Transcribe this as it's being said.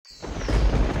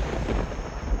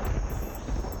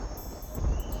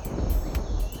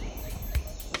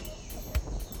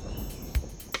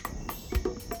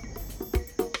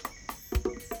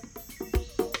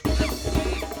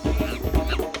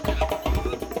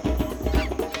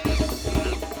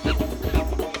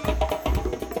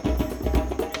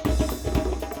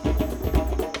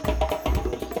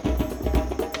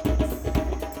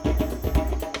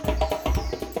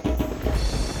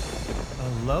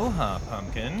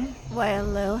sunshine. Why,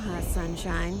 aloha,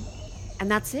 sunshine. And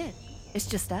that's it. It's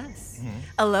just us.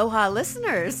 Aloha,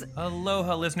 listeners.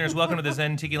 Aloha, listeners. Welcome to the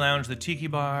Zen Tiki Lounge, the tiki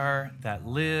bar that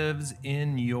lives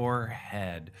in your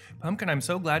head. Pumpkin, I'm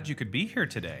so glad you could be here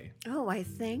today. Oh, I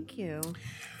thank you.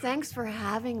 Thanks for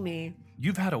having me.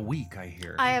 You've had a week, I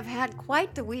hear. I have had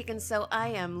quite the week, and so I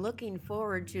am looking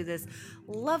forward to this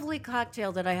lovely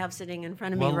cocktail that I have sitting in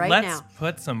front of me right let's now.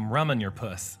 put some rum in your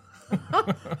puss.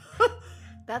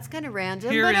 That's kind of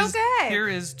random, Here but is, okay. Here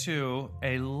is to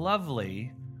a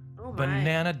lovely Oh, my.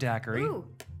 banana daiquiri. Ooh.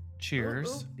 Cheers.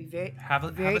 Ooh, ooh. Be very, Have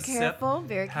a very sip. careful.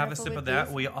 Very careful. Have a sip with of that.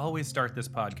 these. We always start this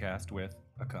podcast with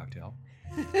a cocktail.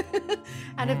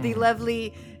 Out of the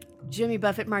lovely Jimmy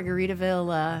Buffett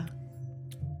Margaritaville.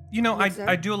 You know, Yes, sir.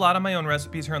 I do a lot of my own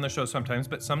recipes here on the show sometimes,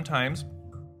 but sometimes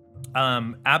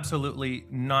absolutely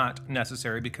not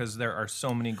necessary because there are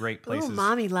so many great places. Ooh,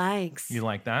 mommy likes. You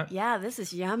like that? Yeah, this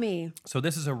is yummy. So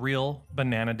this is a real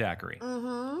banana daiquiri.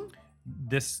 Mm-hmm.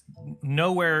 This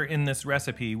nowhere in this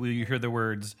recipe will you hear the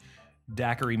words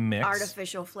daiquiri mix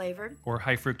Artificial flavored. or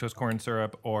high fructose corn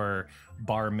syrup or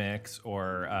bar mix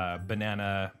or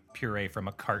banana puree from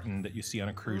a carton that you see on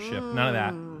a cruise ship. None of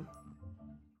that.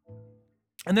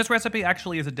 And this recipe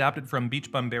actually is adapted from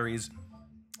Beach Bum Berry's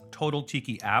Total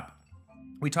Tiki app.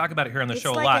 We talk about it here on the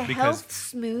show like a lot a because health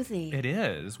smoothie. it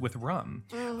is with rum.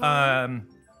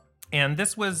 And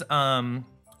this was an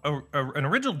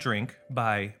original drink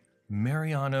by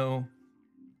Mariano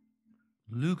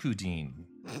Lucudine.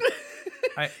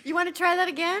 You want to try that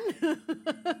again?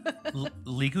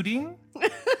 Likudine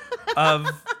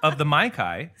of the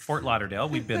Maikai, Fort Lauderdale.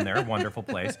 We've been there, wonderful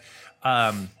place.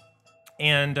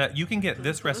 And you can get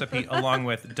this recipe along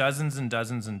with dozens and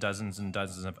dozens and dozens and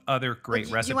dozens of other great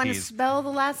recipes. You want to spell the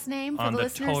last name for on the the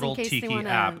listeners Total in case Tiki they want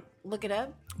app. to look it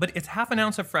up? But it's half an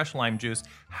ounce of fresh lime juice,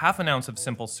 half an ounce of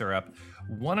simple syrup,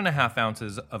 1.5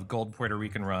 ounces of gold Puerto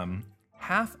Rican rum,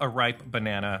 half a ripe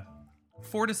banana,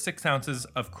 4 to 6 ounces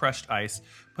of crushed ice.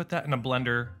 Put that in a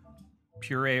blender,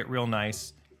 puree it real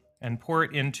nice, and pour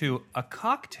it into a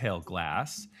cocktail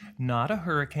glass, not a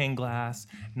hurricane glass,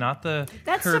 not the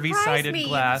That surprised curvy-sided me.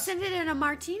 glass. You send it in a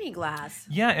martini glass.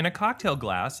 Yeah, in a cocktail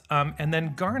glass, and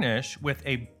then garnish with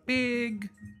a big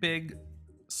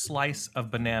slice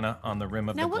of banana on the rim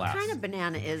of Now, the glass. what kind of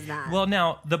banana is that? Well,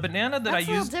 now the banana that That's I a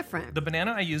little used, different. the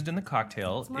banana I used in the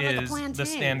cocktail more like a is plantain. the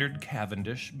standard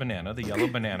Cavendish banana, the yellow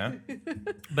banana.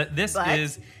 But this But?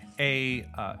 is a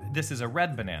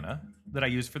red banana that I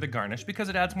use for the garnish because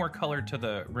it adds more color to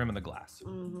the rim of the glass.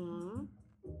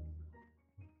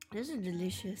 This is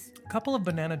delicious. A couple of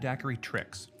banana daiquiri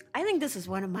tricks, I think this is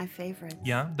one of my favorites.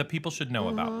 yeah, that people should know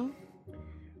about.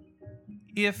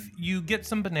 If you get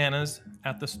some bananas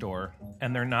at the store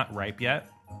and they're not ripe yet,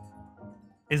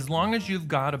 as long as you've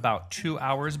got about 2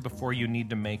 hours before you need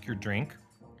to make your drink,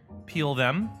 peel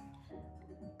them,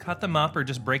 cut them up or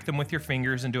just break them with your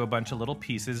fingers into a bunch of little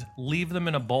pieces, leave them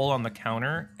in a bowl on the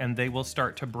counter, and they will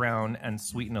start to brown and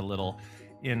sweeten a little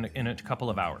in a couple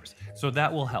of hours. So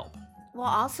that will help. Well,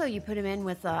 also you put them in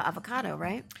with avocado,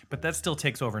 right? But that still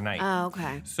takes overnight. Oh,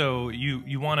 okay. So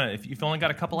you want to, if you've only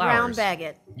got a couple Brown hours. bag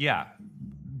it. Yeah.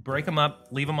 Break them up,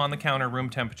 leave them on the counter, room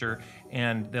temperature,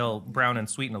 and they'll brown and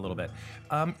sweeten a little bit.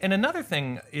 And another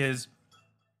thing is,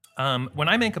 when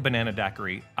I make a banana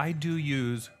daiquiri, I do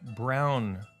use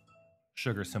brown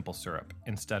sugar simple syrup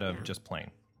instead of just plain.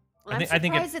 Well, I'm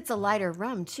surprised it's a lighter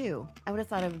rum, too. I would have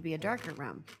thought it would be a darker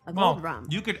rum, a gold rum.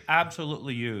 You could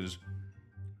absolutely use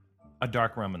a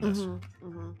dark rum in this.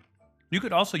 Mm-hmm. You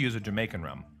could also use a Jamaican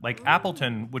rum. Like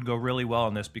Appleton would go really well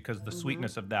in this because the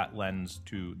sweetness of that lends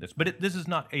to this. But this is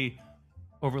not a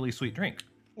overly sweet drink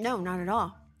No, not at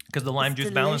all. because the lime It's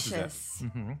juice balances delicious.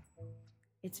 it. Mhm.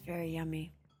 It's very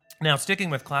yummy. Now, sticking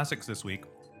with classics this week,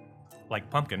 like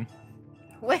Pumpkin,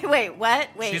 Wait, what?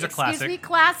 Wait, She's a excuse classic. me,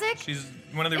 classic? she's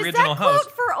one of the Is original that hosts.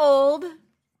 quote for old?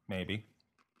 Maybe.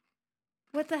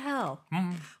 What the hell?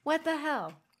 Mm. What the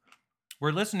hell?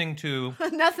 We're listening to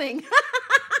Nothing.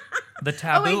 the Oh,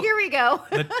 Taboo, wait, here we go.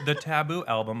 the Taboo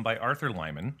album by Arthur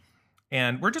Lyman,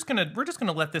 and we're just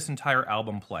gonna let this entire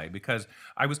album play because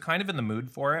I was kind of in the mood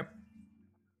for it,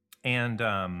 and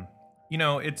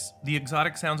it's the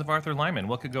exotic sounds of Arthur Lyman.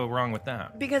 What could go wrong with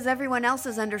that? Because everyone else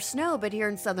is under snow, but here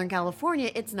in Southern California,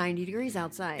 it's 90 degrees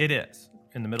outside. It is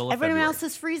in the middle of Everyone February. else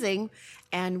is freezing,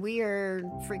 and we are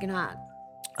freaking hot.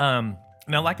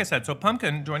 Now, like I said, so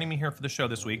Pumpkin joining me here for the show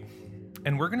this week,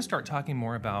 and we're going to start talking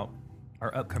more about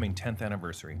our upcoming 10th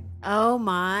anniversary. Oh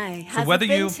my. Has whether it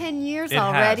been you 10 years it has.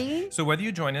 already? So whether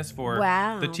you join us for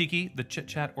Wow. the tiki, the chit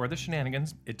chat, or the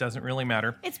shenanigans, it doesn't really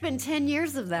matter. It's been 10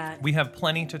 years of that. We have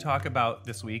plenty to talk about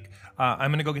this week.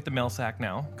 I'm going to go get the mail sack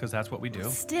now because that's what we do.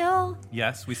 Still?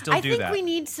 Yes, we still I do think that. we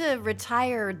need to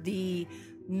retire the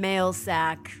mail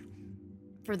sack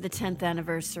for the 10th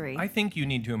anniversary. I think you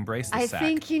need to embrace the I sack.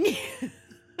 think you need.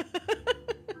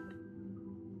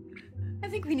 I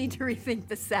think we need to rethink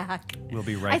the sack. We'll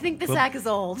be right. I think the sack is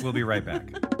old. We'll be right back.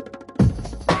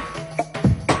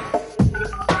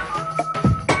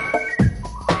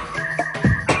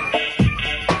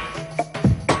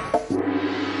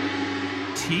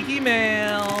 Tiki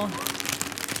mail.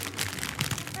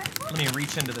 Let me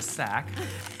reach into the sack.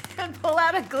 And pull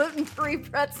out a gluten-free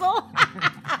pretzel.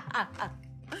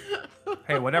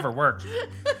 Hey, whatever works.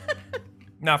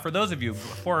 Now, for those of you,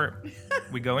 before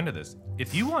we go into this,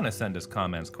 if you want to send us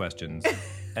comments, questions,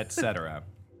 etc.,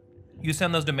 you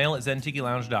send those to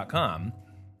mail@zentikilounge.com,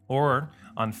 or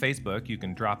on Facebook, you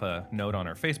can drop a note on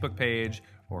our Facebook page,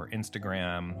 or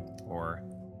Instagram, or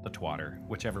the Twatter,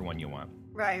 whichever one you want.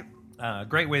 Right.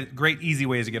 Great easy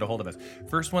ways to get a hold of us.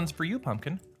 First one's for you,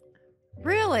 Pumpkin.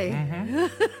 Really?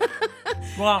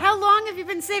 Well, How long have you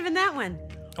been saving that one?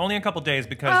 only a couple days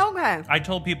because Oh, okay. I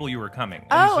told people you were coming.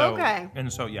 Okay.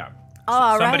 And so, yeah. Oh,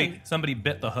 all Somebody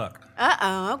bit the hook.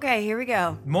 Uh-oh. Okay, here we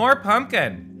go. More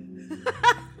Pumpkin.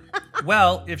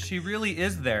 Well, if she really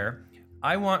is there,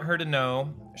 I want her to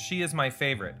know she is my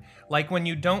favorite. Like when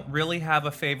you don't really have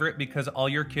a favorite because all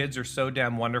your kids are so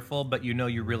damn wonderful, but you know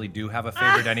you really do have a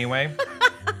favorite anyway.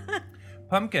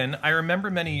 Pumpkin, I remember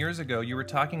many years ago you were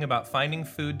talking about finding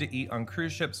food to eat on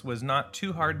cruise ships was not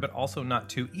too hard but also not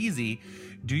too easy.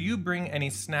 Do you bring any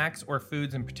snacks or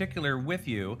foods in particular with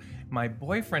you? My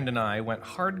boyfriend and I went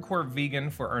hardcore vegan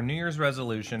for our New Year's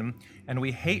resolution, and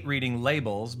we hate reading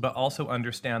labels, but also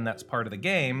understand that's part of the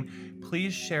game.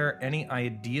 Please share any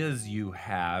ideas you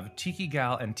have. Tiki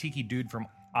Gal and Tiki Dude from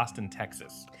Austin,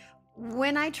 Texas.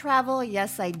 When I travel,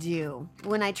 yes, I do.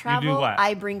 When I travel, what?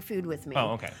 I bring food with me.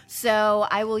 Oh, okay. So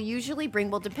I will usually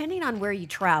bring, well, depending on where you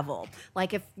travel.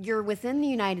 Like if you're within the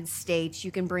United States,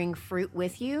 you can bring fruit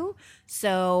with you.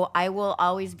 So I will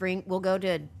always we'll go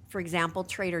to, for example,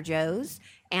 Trader Joe's,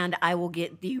 and I will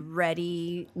get the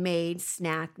ready-made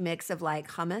snack mix of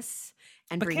like hummus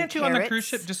and But bring can't you on the carrots cruise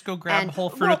ship just go grab and- whole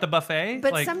fruit well, at the buffet?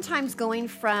 But Like- sometimes going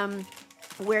from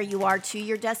where you are to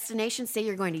your destination, say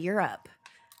you're going to Europe.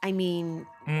 I mean,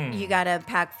 you got to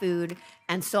pack food.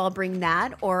 And so I'll bring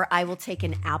that, or I will take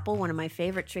an apple. One of my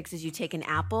favorite tricks is you take an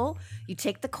apple, you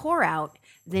take the core out,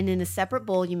 then in a separate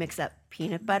bowl, you mix up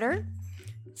peanut butter,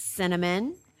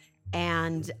 cinnamon,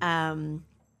 and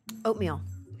oatmeal.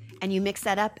 And you mix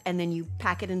that up, and then you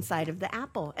pack it inside of the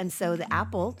apple. And so the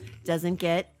apple doesn't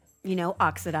get,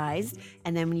 oxidized.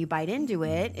 And then when you bite into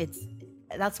it,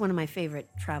 that's one of my favorite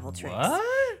travel tricks.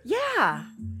 What? Yeah.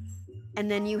 And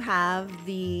then you have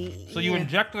the... So you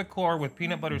inject the core with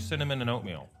peanut butter, cinnamon, and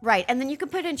oatmeal. Right. And then you can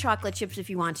put in chocolate chips if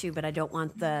you want to, but I don't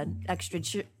want the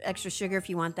extra sugar if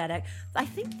you want that. I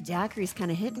think the daiquiri's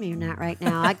kind of hitting me right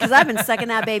now because I've been sucking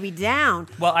that baby down.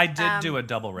 Well, I did do a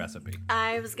double recipe.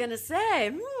 I was going to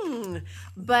say,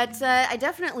 But I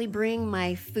definitely bring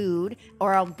my food,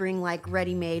 or I'll bring like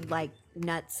ready-made like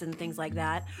nuts and things like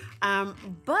that.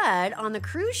 But on the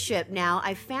cruise ship now,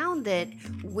 I found that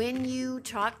when you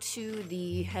talk to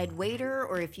the head waiter,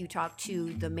 or if you talk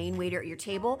to the main waiter at your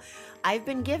table, I've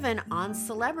been given on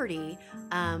Celebrity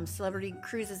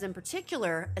Cruises in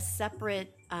particular, a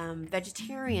separate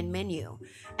vegetarian menu.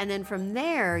 And then from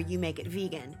there, you make it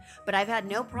vegan. But I've had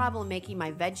no problem making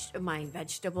my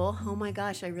vegetable, oh my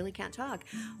gosh, I really can't talk,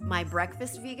 my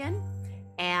breakfast vegan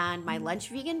and my lunch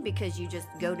vegan, because you just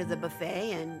go to the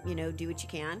buffet and do what you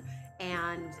can.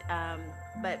 And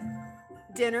but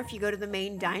dinner, if you go to the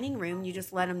main dining room, you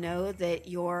just let them know that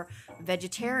you're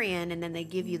vegetarian, and then they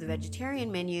give you the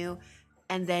vegetarian menu,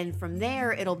 and then from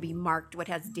there it'll be marked what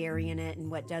has dairy in it and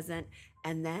what doesn't,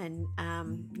 and then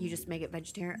you just make it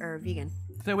vegetarian or vegan.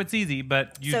 So it's easy,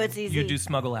 but you do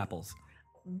smuggle apples.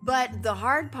 But the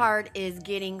hard part is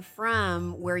getting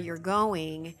from where you're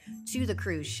going to the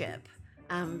cruise ship.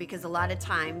 Because a lot of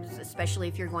times, especially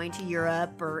if you're going to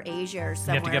Europe or Asia or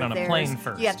somewhere, you have to get on a plane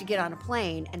first. You have to get on a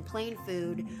plane, and plane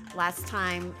food. Last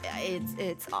time,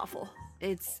 it's awful.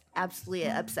 It's absolutely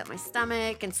upset my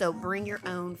stomach, and so bring your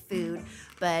own food.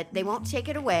 But they won't take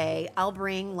it away. I'll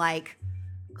bring like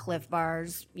Cliff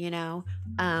Bars, read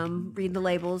the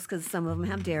labels because some of them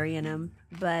have dairy in them.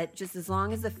 But just as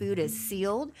long as the food is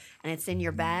sealed and it's in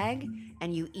your bag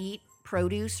and you eat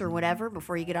produce or whatever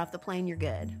before you get off the plane, you're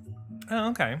good. Oh,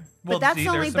 okay. But that's see,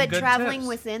 only, there's some but good traveling tips.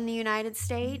 within the United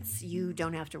States, you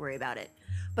don't have to worry about it.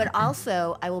 But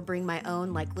also, I will bring my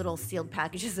own like little sealed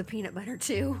packages of peanut butter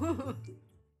too.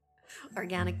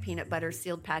 Organic peanut butter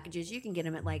sealed packages. You can get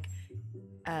them at like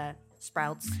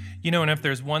Sprouts. You know, and if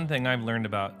there's one thing I've learned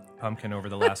about Pumpkin over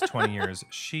the last 20 years,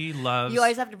 she loves. You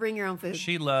always have to bring your own food.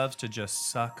 She loves to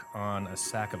just suck on a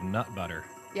sack of nut butter.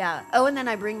 Yeah. Oh, and then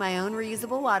I bring my own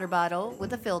reusable water bottle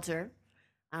with a filter.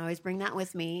 I always bring that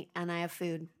with me, and I have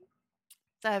food.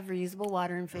 So I have reusable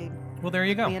water and food. Well, there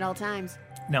you go. Me at all times.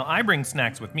 Now, I bring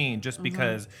snacks with me just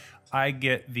because I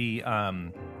get the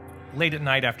late at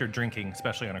night after drinking,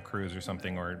 especially on a cruise or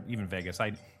something, or even Vegas.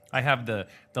 I have the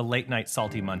late night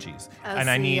salty munchies, Oh, and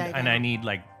I see, need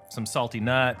like some salty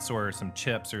nuts or some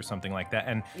chips or something like that.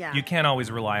 And Yeah. you can't always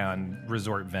rely on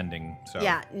resort vending. So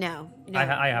Yeah. No. I have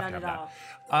not to have at that.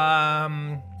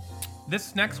 all.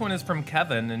 This next one is from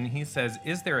Kevin, and he says,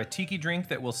 "Is there a tiki drink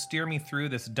that will steer me through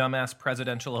this dumbass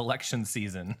presidential election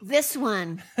season?" This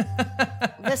one.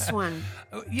 This one.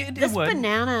 Oh, yeah, it This would.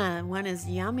 banana one is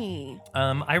yummy.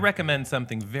 I recommend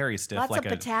something very stiff, Lots like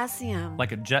of potassium. a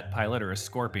jet pilot or a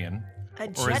scorpion A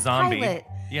or a jet zombie. pilot.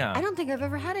 Yeah. I don't think I've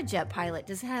ever had a jet pilot.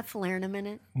 Does it have falernum in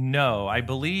it? No, I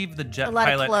believe the jet A lot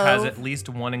of pilot has clove. at least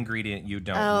one ingredient you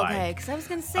don't Oh, like. okay. Because I was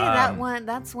going to say that one.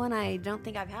 That's one I don't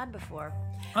think I've had before.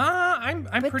 I'm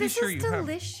But pretty this sure is you have.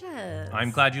 delicious.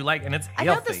 I'm glad you like, and it's I've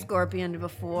healthy. had the scorpion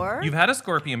before. You've had a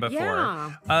scorpion before.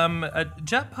 Yeah. A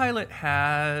jet pilot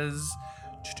has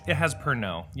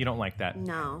Pernod. You don't like that.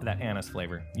 No. That anise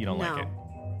flavor. You don't like it.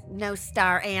 No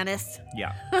star anise.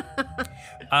 Yeah.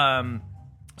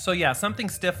 So yeah, something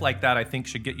stiff like that I think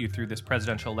should get you through this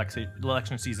presidential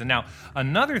election season. Now,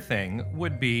 another thing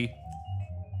would be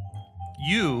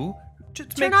you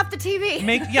just Turn off the TV.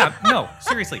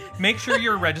 Seriously. Make sure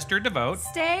you're registered to vote.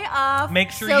 Stay off Make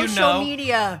sure social you know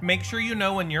media. Make sure you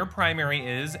know when your primary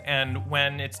is and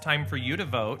when it's time for you to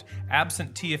vote.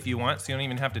 Absentee if you want, so you don't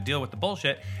even have to deal with the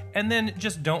bullshit. And then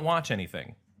just don't watch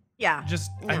anything. Yeah.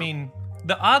 I No. mean,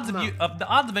 the odds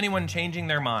of anyone changing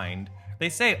their mind. They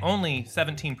say only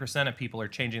 17% of people are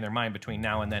changing their mind between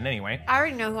now and then anyway. I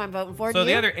already know who I'm voting for. So Do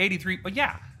the you? other 83, well,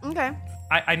 yeah. Okay.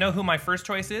 I know who my first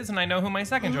choice is and I know who my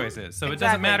second choice is. So it doesn't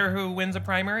Exactly. matter who wins a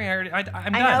primary. I'm done.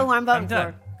 I know who I'm voting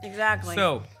done. for. Exactly.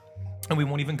 So, and we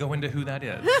won't even go into who that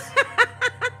is.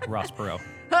 Ross Perot.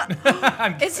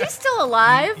 Is he still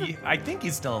alive? I think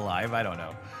he's still alive. I don't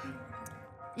know.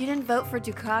 You didn't vote for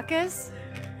Dukakis?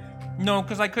 No,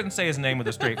 because I couldn't say his name with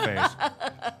a straight face.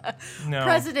 No.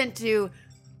 President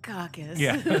Dukakis.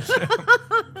 Yeah.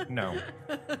 No.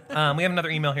 We have another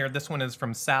email here. This one is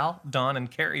from Sal, Dawn,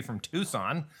 and Carrie from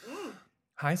Tucson.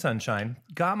 Hi, Sunshine.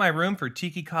 Got my room for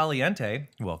Tiki Caliente.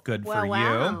 Well, good for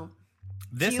Wow. you.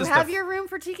 This Do you is have your room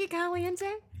for Tiki Caliente?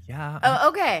 Yeah. Oh,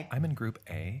 okay. I'm in Group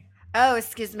A. Oh,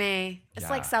 excuse me. It's Yeah.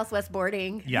 like Southwest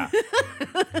boarding. Yeah.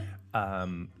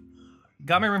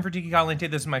 Got my room for Tiki Caliente.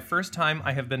 This is my first time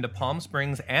I have been to Palm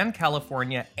Springs and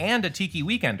California and a Tiki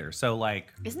Weekender. So,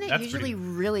 like, Isn't it that's usually pretty-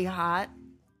 really hot?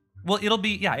 Well, it'll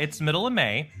be, it's middle of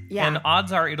May. Yeah. And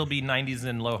odds are it'll be 90s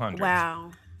and low hundreds.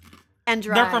 Wow. And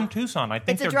dry. They're from Tucson. I think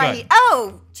It's a they're dry good. heat.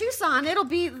 Oh, Tucson. They're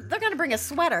going to bring a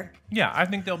sweater. Yeah, I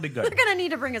think they'll be They're good. going to need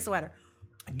to bring a sweater.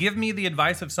 Give me the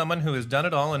advice of someone who has done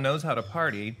it all and knows how to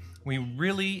party. We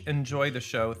really enjoy the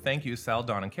show. Thank you, Sal,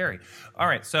 Dawn, and Carrie. All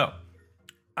right, so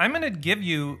I'm going to give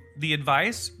you the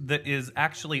advice that is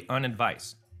actually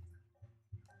unadvice.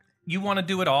 You want to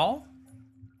do it all?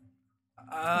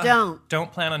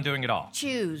 Don't plan on doing it all.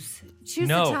 Choose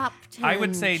No, the top 10. I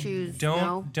would say Choose.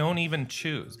 don't No? even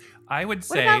choose. I would What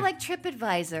say about like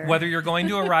TripAdvisor? whether you're going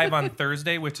to arrive on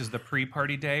Thursday, which is the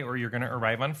pre-party day, or you're going to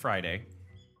arrive on Friday.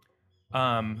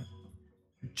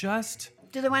 Just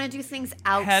Do they want to do things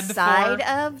head outside for,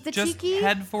 of the just tiki?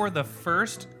 head for the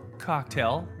first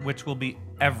cocktail, which will be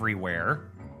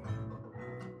everywhere.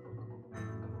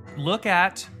 Look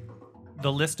at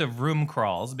the list of room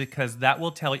crawls because that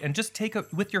will tell you, and just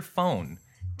with your phone,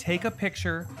 take a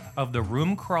picture of the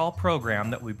room crawl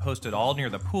program that we posted all near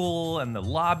the pool and the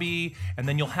lobby, and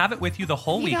then you'll have it with you the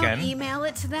whole you weekend. don't email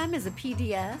it to them as a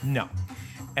PDF? No.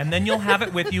 And then you'll have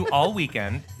it with you all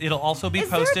weekend. It'll also be Is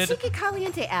posted. there a Tiki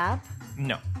Caliente app?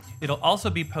 No. It'll also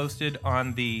be posted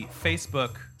on the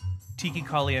Facebook Tiki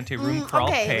Caliente Room Crawl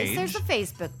okay, page. there's a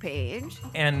Facebook page.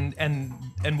 And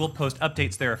we'll post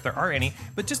updates there if there are any.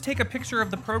 But just take a picture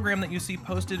of the program that you see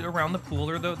posted around the pool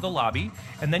or the lobby,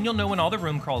 and then you'll know when all the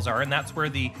room crawls are, and that's where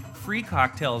the free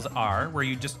cocktails are, where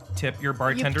you just tip your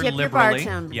bartender you tip liberally.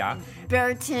 Your bartender. Yeah.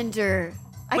 Bartender.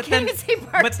 I But can't then, even say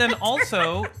bartender. But then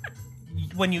also,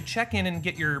 when you check in and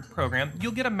get your program,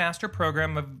 you'll get a master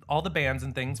program of all the bands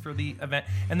and things for the event.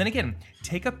 And then again,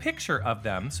 take a picture of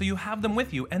them so you have them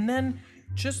with you. And then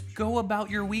just go about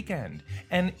your weekend.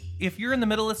 And if you're in the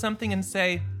middle of something and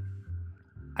say,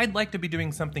 I'd like to be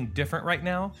doing something different right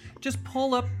now, just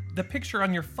pull up the picture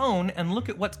on your phone and look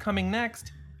at what's coming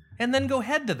next, and then go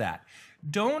head to that.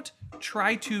 Don't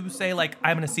try to say, like,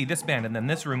 I'm going to see this band and then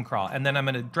this room crawl, and then I'm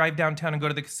going to drive downtown and go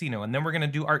to the casino, and then we're going to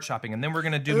do art shopping, and then we're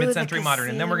going to do mid-century modern,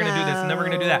 and then we're going to do this, and then we're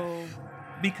going to do that.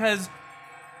 Because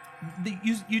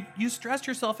you stress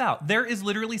yourself out. There is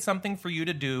literally something for you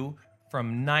to do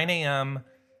from 9 a.m.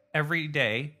 every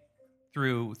day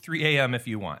through 3 a.m. if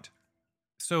you want.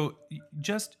 So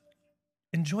just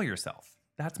enjoy yourself.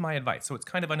 That's my advice. So it's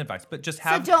kind of unadvised, but just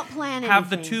have, so don't plan have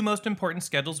the anything. two most important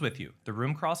schedules with you: the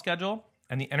room crawl schedule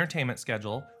and the entertainment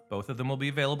schedule. Both of them will be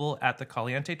available at the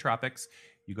Caliente Tropics.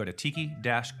 You go to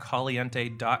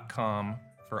tiki-caliente.com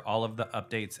for all of the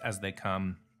updates as they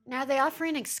come. Now, are they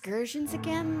offering excursions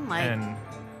again, like And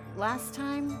last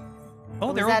time? oh,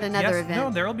 was there that another yes, event? No,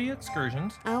 there will be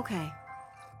excursions. Okay.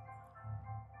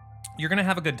 You're gonna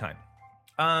have a good time.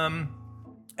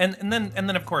 And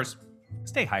then of course,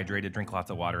 stay hydrated, drink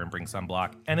lots of water, and bring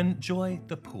sunblock, and enjoy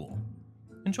the pool.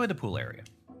 Enjoy the pool area.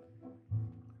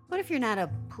 What if you're not a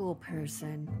pool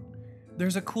person?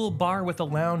 There's a cool bar with a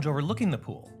lounge overlooking the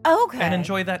pool. Okay. And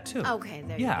enjoy that too. Okay,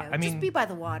 there Yeah, you go. I Just mean- be by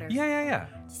the water. Yeah.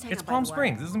 Just hang It's out by Palm the water.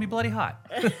 Springs. This is gonna be bloody hot.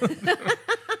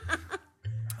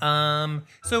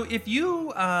 So if you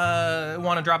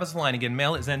want to drop us a line again,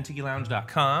 mail at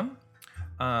zentikilounge.com.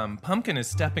 Pumpkin is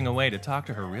stepping away to talk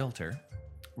to her realtor.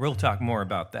 We'll talk more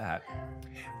about that.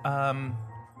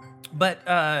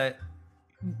 But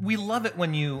we love it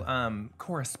when you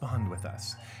correspond with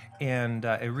us. And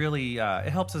it really it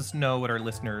helps us know what our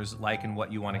listeners like and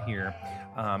what you want to hear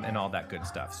and all that good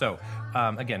stuff. So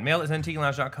again, mail at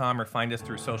zentikilounge.com or find us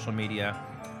through social media.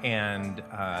 And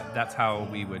that's how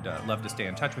we would love to stay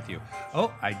in touch with you.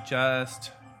 Oh,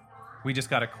 we just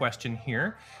got a question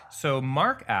here. So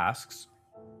Mark asks,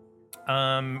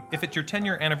 if it's your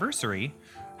 10-year anniversary,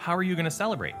 how are you going to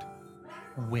celebrate?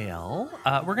 Well,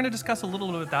 we're going to discuss a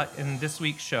little bit of that in this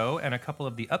week's show and a couple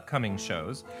of the upcoming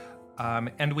shows.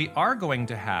 And we are going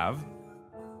to have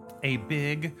a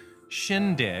big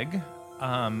shindig.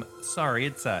 Sorry,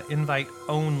 it's invite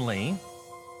only.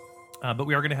 But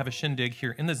we are going to have a shindig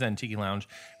here in the Zen Tiki Lounge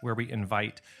where we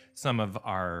invite some of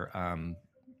our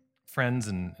friends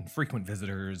and frequent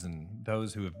visitors and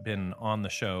those who have been on the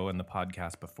show and the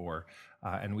podcast before.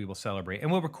 And we will celebrate.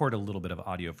 And we'll record a little bit of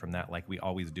audio from that like we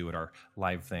always do at our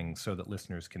live things so that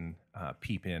listeners can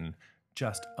peep in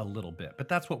just a little bit. But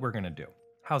that's what we're going to do.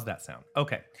 How's that sound?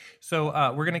 Okay, so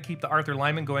we're going to keep the Arthur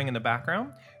Lyman going in the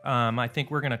background. I think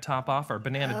we're going to top off our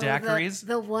banana daiquiris.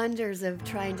 The wonders of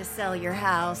trying to sell your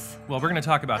house. Well, we're going to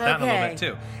talk about that in a little bit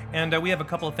Okay. too. And we have a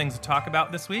couple of things to talk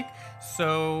about this week.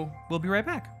 So we'll be right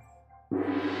back.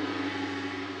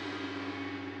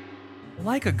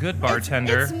 Like a good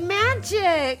bartender, It's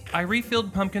magic. I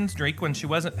refilled Pumpkin's drink when she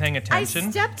wasn't paying I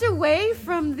attention. stepped away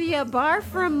from the bar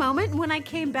for a moment, and when I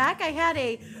came back, I had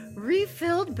a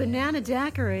refilled banana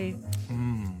daiquiri.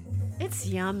 It's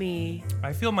yummy.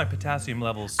 I feel my potassium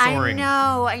levels soaring.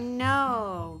 I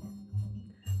know.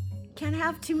 Can't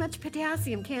have too much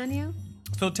potassium, can you?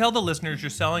 So tell the listeners you're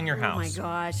selling your Oh my house.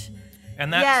 gosh.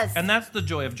 And that's Yes. and that's the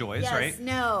joy of joys, Yes, right?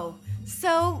 no.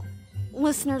 So,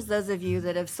 listeners, those of you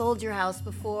that have sold your house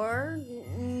before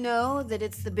know that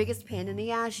it's the biggest pain in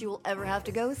the ass you will ever have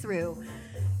to go through.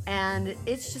 And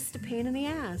it's just a pain in the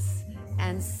ass.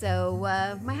 And so,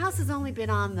 my house has only been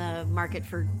on the market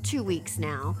for 2 weeks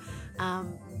now.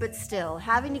 But still,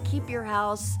 having to keep your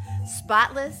house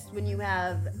spotless when you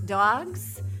have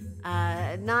dogs,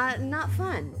 not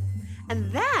fun.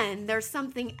 And then there's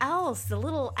something else, a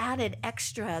little added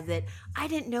extra that I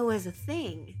didn't know was a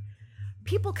thing.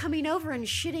 People coming over and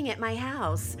shitting at my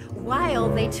house while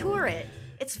they tour it.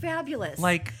 It's fabulous.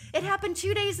 Like- It happened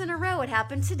 2 days in a row. It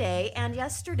happened today and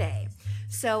yesterday.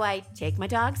 So I take my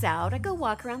dogs out. I go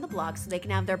walk around the block so they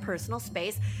can have their personal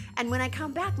space. And when I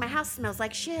come back, my house smells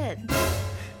like shit.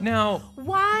 Now,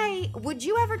 Why would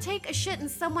you ever take a shit in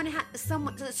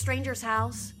a stranger's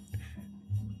house?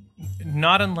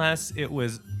 not unless it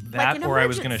was that an or I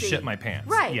was going to emergency. shit my pants.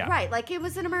 Right, Yeah. right. Like it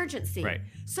was an emergency. Right.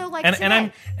 So like And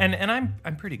today,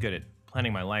 I'm pretty good at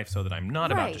planning my life so that I'm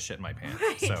not about to Right. shit my pants.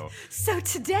 Right. So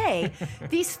today,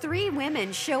 these 3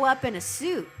 women show up in a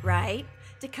suit, right,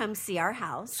 to come see our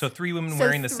house. so 3 women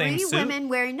wearing the same suit. 3 women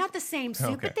wearing not the same suit,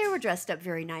 Okay. but they were dressed up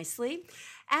very nicely.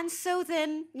 And so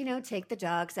then, take the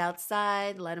dogs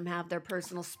outside, let them have their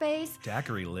personal space.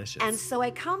 Daiquiri-licious. And so I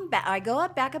come back, I go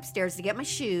back upstairs to get my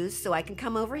shoes so I can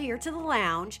come over here to the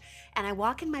lounge. And I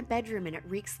walk in my bedroom and it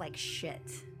reeks like shit.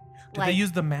 Did they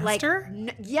use the master?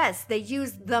 Yes, they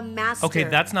used the master. Okay,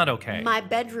 that's not okay. My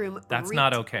bedroom That's reeked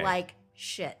not okay. like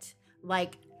shit.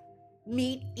 Like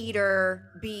meat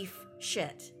eater beef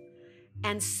shit.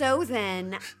 And so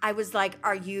then I was like,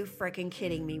 are you freaking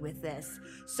kidding me with this?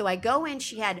 So I go in,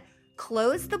 she had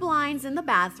closed the blinds in the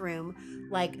bathroom,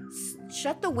 like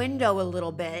shut the window a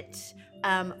little bit,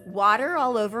 water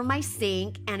all over my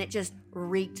sink, and it just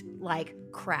reeked like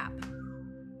crap.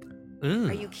 Ooh.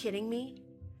 Are you kidding me?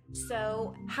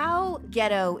 So how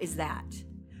ghetto is that?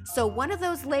 So one of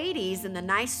those ladies in the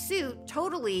nice suit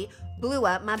totally blew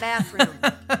up my bathroom.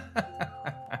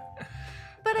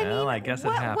 But I guess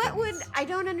it happens. I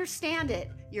don't understand it.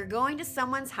 You're going to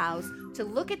someone's house to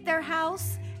look at their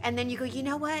house, and then you go, you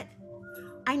know what?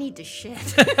 I need to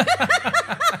shit.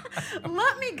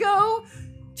 Let me go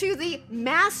to the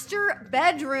master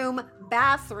bedroom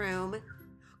bathroom,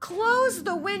 close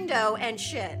the window, and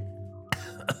shit.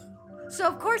 So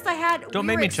of course I had. Don't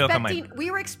make me choke on my.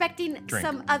 We were expecting drink.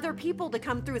 some other people to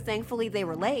come through. Thankfully, they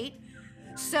were late.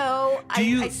 So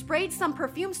I sprayed some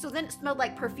perfume, so then it smelled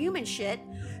like perfume and shit.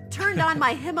 Turned on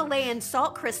my Himalayan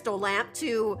salt crystal lamp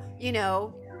to,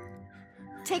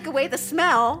 take away the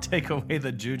smell. Take away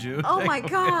the juju. Oh my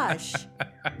gosh.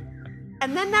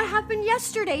 And then that happened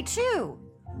yesterday too.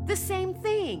 The same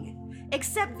thing.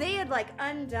 Except they had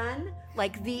undone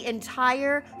the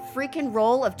entire freaking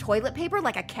roll of toilet paper,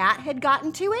 like a cat had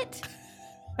gotten to it.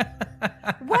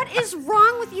 What is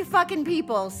wrong with you fucking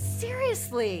people?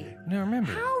 Seriously. No,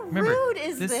 remember. How rude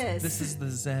is this? This is the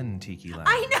Zen Tiki Lounge.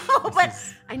 I know, but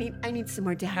I need some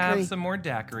more daiquiri. Have some more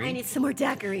daiquiri. I need some more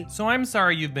daiquiri. So I'm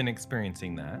sorry you've been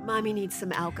experiencing that. Mommy needs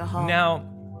some alcohol. Now,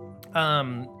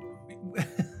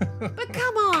 But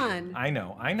come on. I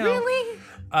know. Really?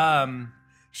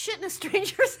 Shit in a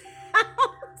stranger's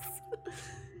house.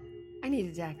 I need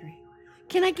a daiquiri.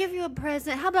 Can I give you a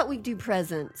present? How about we do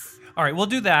presents? All right, we'll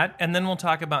do that, and then we'll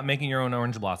talk about making your own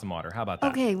orange blossom water. How about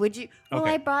that? Okay, would you? Well,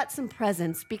 Okay. I bought some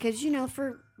presents because,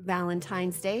 for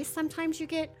Valentine's Day, sometimes you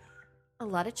get a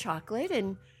lot of chocolate,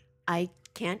 and I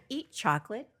can't eat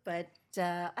chocolate, but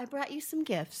I brought you some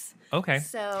gifts. Okay.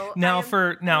 So Now I'm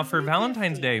for really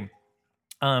Valentine's gifty. Day,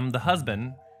 the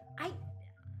husband.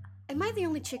 Am I the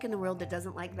only chick in the world that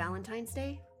doesn't like Valentine's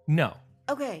Day? No,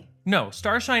 Okay.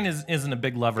 Starshine isn't a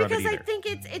big lover Because of it I either. think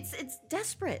it's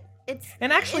desperate.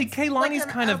 And actually, it's Kaylani's like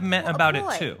kind of meant a about it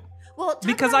ploy. too. Well, talk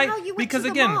Because about how you went to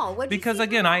the mall. What'd you see in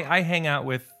the mall? I hang out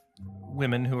with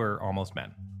women who are almost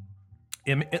men,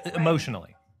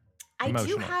 emotionally. I do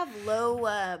emotionally. have low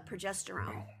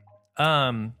progesterone.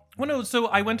 Well, no. So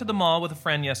I went to the mall with a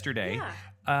friend yesterday,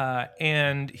 Yeah.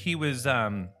 and he was.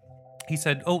 He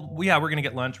said, "Oh, yeah, we're gonna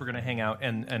get lunch. We're gonna hang out,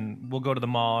 and we'll go to the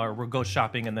mall, or we'll go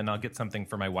shopping, and then I'll get something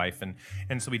for my wife."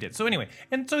 And so we did. So anyway,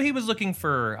 and so he was looking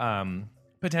for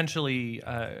potentially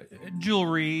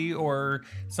jewelry or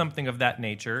something of that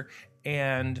nature.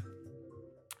 And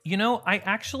I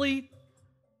actually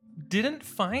didn't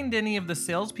find any of the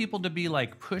salespeople to be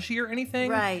pushy or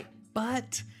anything. Right.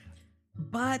 But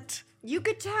You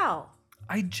could tell.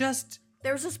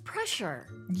 There's this pressure.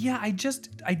 Yeah,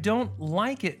 I don't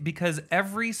like it because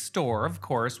every store, of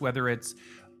course, whether it's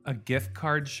a gift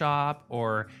card shop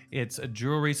or it's a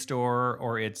jewelry store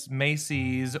or it's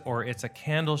Macy's or it's a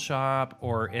candle shop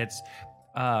or it's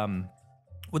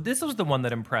this was the one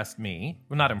that impressed me.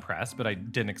 Well, not impressed, but I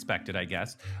didn't expect it, I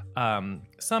guess.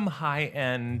 Some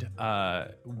high-end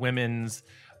women's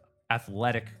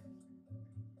athletic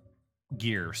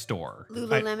gear store.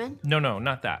 Lululemon? No,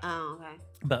 not that. Oh, okay.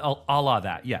 But a la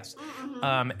that, yes.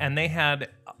 And they had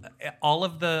all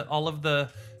of the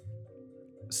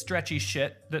stretchy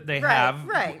shit that they have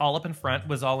right. all up in front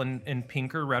was all in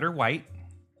pink or red or white.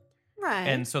 Right.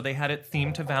 And so they had it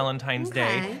themed to Valentine's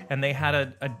Day, Okay. and they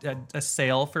had a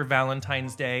sale for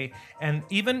Valentine's Day, and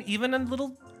even a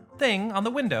little thing on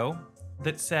the window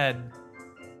that said,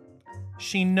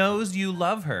 "She knows you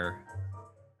love her."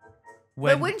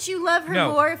 But wouldn't you love her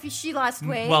No. more if she lost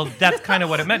weight? Well, that's kind of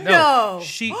what it meant. No.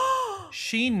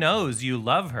 She knows you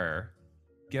love her.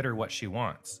 Get her what she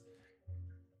wants.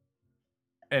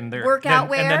 And Workout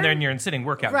wear? And then you're sitting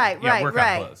workout. Right, yeah, right, workout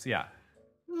right. clothes. Yeah.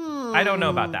 I don't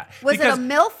know about that. Was because, it a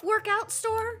MILF workout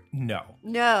store? No.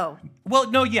 No.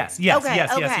 Well, no. Yes. Okay,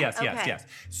 okay.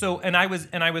 So, and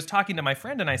I was talking to my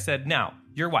friend, and I said, "Now,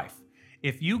 your wife,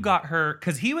 if you got her,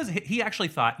 because he actually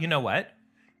thought, you know what,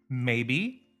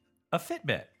 maybe a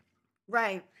Fitbit."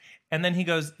 Right. And then he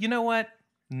goes, "You know what?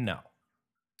 No."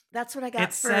 That's what I got It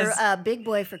for says- Big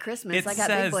Boy for Christmas. I got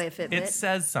Big Boy a Fitbit. It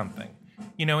says something,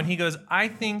 and he goes, I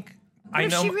think but I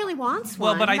if know. she really wants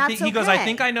well, one, but I that's think he okay. goes, I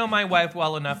think I know my wife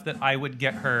well enough that I would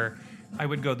get her. I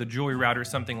would go the jewelry route or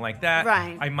something like that.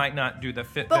 Right. I might not do the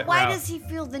Fitbit But why route. does he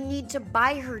feel the need to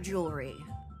buy her jewelry?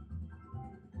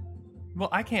 Well,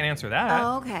 I can't answer that.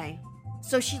 Oh, okay.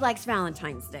 So she likes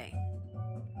Valentine's Day.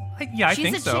 I She's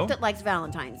think a so. chick that likes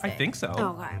Valentine's Day. I think so.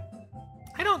 Okay.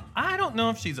 I don't know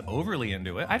if she's overly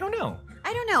into it. I don't know.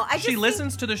 I don't know. I just She think-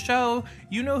 listens to the show.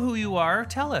 You know who you are.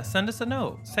 Tell us. Send us a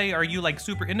note. Say, are you like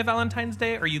super into Valentine's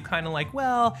Day? Or are you kind of like,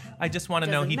 well, I just want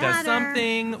to know Doesn't he matter. does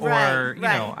something, or Right, you know,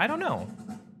 right. I don't know.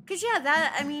 Cause yeah,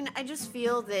 I just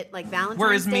feel that like Valentine's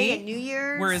Whereas Day me, and New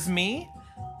Year's whereas me,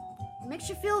 makes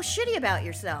you feel shitty about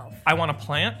yourself, I want to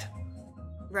plant,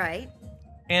 right?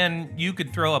 and you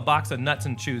could throw a box of nuts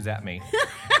and chews at me,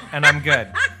 and I'm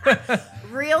good.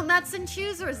 Real nuts and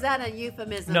chews, or is that a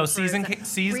euphemism? No, for seasoned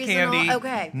reasonable- candy,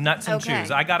 okay. nuts and okay. chews.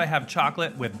 I gotta have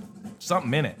chocolate with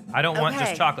something in it. I don't want Okay.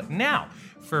 just chocolate. Now,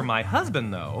 for my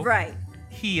husband though, Right.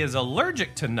 he is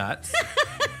allergic to nuts.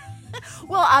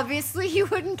 Well, obviously you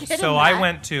wouldn't get So him I that.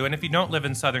 went to, and if you don't live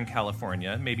in Southern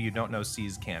California, maybe you don't know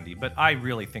See's Candy, but I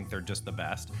really think they're just the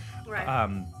best. Right.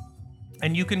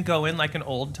 And you can go in like an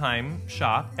old time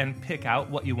shop and pick out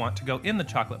what you want to go in the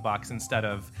chocolate box instead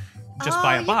of just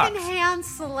buy a box. You can hand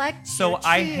select. So your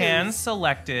I chews. hand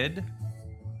selected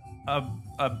a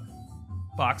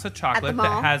box of chocolate mall?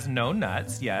 that has no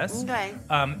nuts, yes. Okay.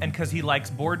 And because he likes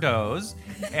Bordeaux's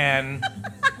and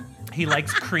he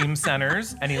likes cream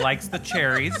centers and he likes the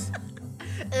cherries.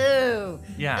 Ooh.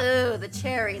 Yeah. Ooh, the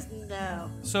cherries. No.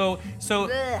 So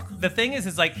Ugh. the thing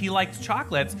is like he likes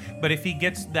chocolates, but if he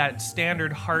gets that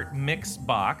standard heart mix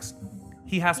box,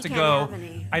 he has He to can't go, have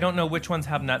any. I don't know which ones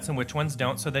have nuts and which ones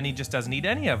don't, so then he just doesn't eat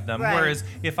any of them. Right. Whereas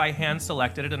if I hand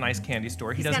selected at a nice candy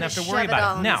store, he He's doesn't gonna have to worry shove it all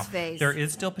about it. in Now, his face. there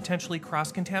is still potentially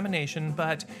cross-contamination,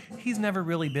 but he's never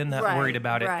really been that Right, worried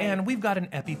about it. right. And we've got an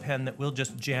EpiPen that will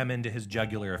just jam into his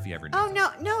jugular if he ever needs Oh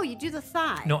it. no, you do the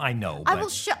thigh. No, I know, I but will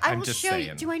show. I'm I will just show you.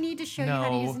 saying. Do I need to show you how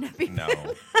to use an EpiPen?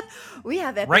 No. We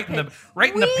have EpiPen.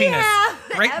 Right in the We penis. have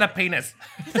Right in the penis.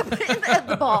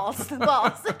 the balls. The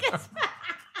balls.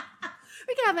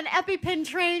 We can have an EpiPen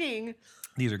training.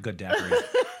 These are good daiquiris.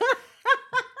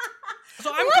 So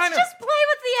I'm Let's kind of just play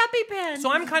with the EpiPen.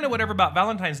 so I'm kind of whatever about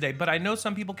Valentine's Day, but I know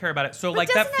some people care about it. So But like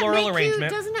that doesn't floral make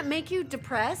arrangement, doesn't it make you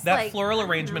depressed? that like, I floral don't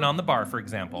arrangement know. on the bar, for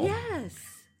example. Yes.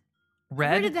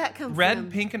 Red, Where did that come red,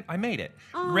 from? pink, and I made it.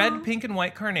 Aw. Red, pink, and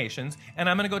white carnations, and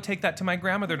I'm gonna go take that to my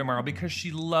grandmother tomorrow because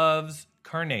she loves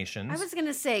carnations. I was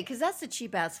gonna say because that's a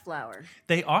cheap ass flower.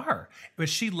 They are, but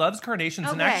she loves carnations,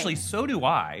 and Okay. actually so do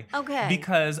I. Okay.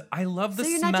 Because I love the So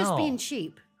you're smell. not just being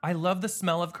cheap. I love the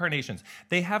smell of carnations.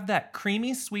 They have that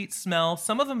creamy, sweet smell.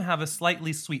 Some of them have a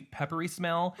slightly sweet, peppery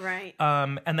smell. Right.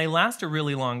 And they last a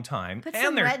really long time. Put and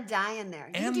some they're, red dye in there.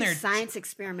 You and do they're- science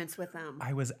experiments with them.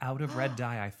 I was out of red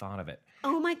dye. I thought of it.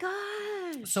 Oh my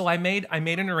gosh. So I made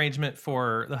an arrangement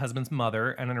for the husband's mother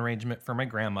and an arrangement for my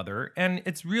grandmother, and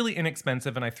it's really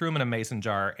inexpensive. And I threw them in a mason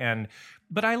jar.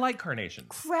 But I like carnations.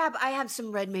 Crap, I have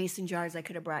some red mason jars I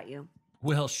could have brought you.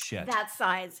 Well, shit. That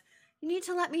size. You need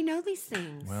to let me know these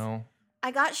things. Well,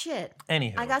 I got shit.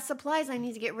 anyhow. I got supplies I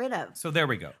need to get rid of. So there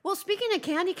we go. Well, speaking of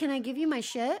candy, can I give you my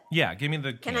shit? Yeah, give me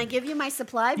the. Can I give you my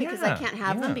supply because I Yeah, can't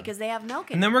have yeah. them because they have milk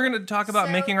in And then them. we're going to talk about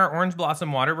So- making our orange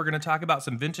blossom water. We're going to talk about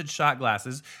some vintage shot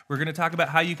glasses. We're going to talk about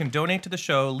how you can donate to the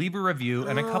show, leave a review,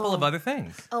 and a couple of other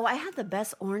things. Oh, I had the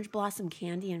best orange blossom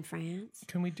candy in France.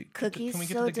 Can we do Cookies, Can we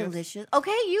get so to the gifts? delicious.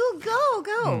 Okay, you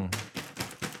go.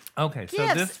 Okay, so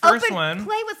Gifts. this first Open, one.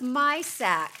 Play with my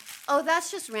sack. Oh,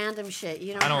 that's just random shit.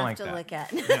 You don't, I don't have like to that. look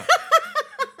at. Yeah.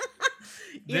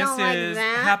 You This don't like is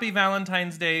that? Happy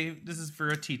Valentine's Day. This is for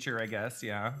a teacher, I guess.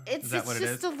 Yeah. It's is that what it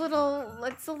just is? a little.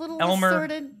 It's a little Elmer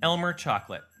assorted. Elmer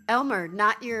chocolate. Elmer,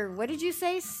 not your. What did you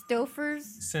say? Stofers.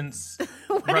 Since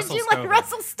What Russell did you Stover. like,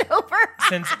 Russell Stover?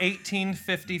 Since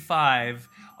 1855,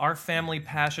 our family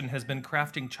passion has been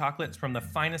crafting chocolates from the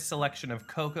finest selection of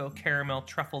cocoa, caramel,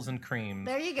 truffles, and creams.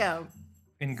 There you go.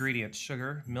 Ingredients: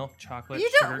 sugar, milk, chocolate, You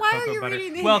don't- sugar, why are cocoa you butter.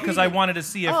 reading the Well, because I ingredients? wanted to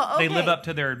see if Oh, they live okay. up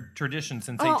to their tradition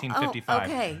since Oh, 1855.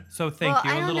 okay. So thank well,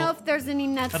 you. I don't a little, know if there's any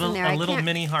nuts in there. a I little can't-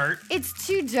 mini heart. It's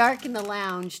too dark in the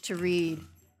lounge to read.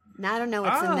 Now I don't know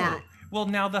what's in that. Well,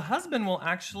 now the husband will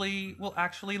actually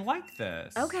like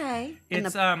this. Okay. And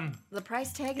It's the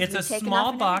price tag is it's a taken small off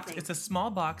and box. everything. It's a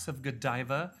small box of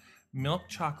Godiva milk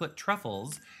chocolate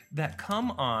truffles that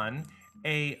come on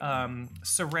a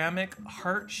ceramic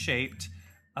heart-shaped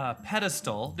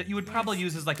pedestal that you would probably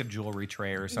use as like a jewelry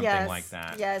tray or something like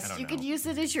that. I Yes, don't you know. could use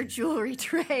it as your jewelry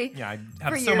tray. Yeah, I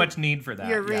have for so your- much need for that.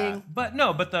 your yeah. ring. But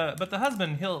the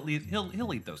husband he'll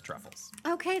eat those truffles.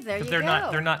 Okay, there you They're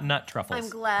go. not nut truffles. I'm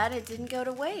glad it didn't go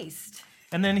to waste.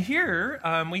 And then here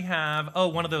we have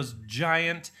one of those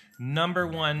giant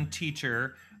 #1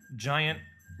 teacher giant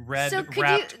red So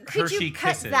wrapped could Hershey you cut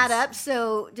Kisses. that up?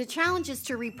 So the challenge is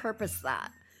to repurpose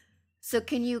that. So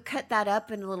can you cut that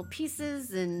up into little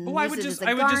pieces and Oh, I use would it just as a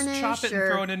I would just garnish chop it and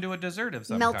or throw it into a dessert of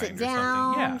some melt kind it or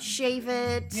down, something. shave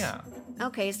it? Yeah.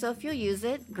 Okay, so if you'll use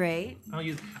it, great. I'll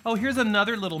use. Oh, here's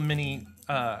another little mini.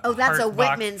 Oh, that's a heart box.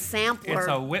 Whitman sampler. It's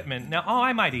a Whitman. Now,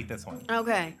 I might eat this one.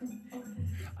 Okay.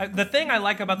 The thing I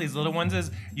like about these little ones is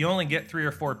you only get 3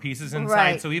 or 4 pieces inside,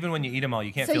 Right. so even when you eat them all,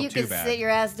 you can't So feel you too can bad. sit your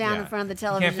ass down Yeah. in front of the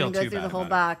You can't television feel and go too through the bad whole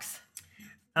about it. box.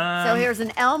 So here's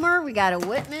an Elmer. We got a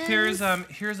Whitman. Here's a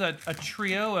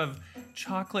trio of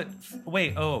chocolate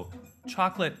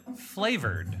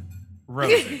flavored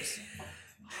roses.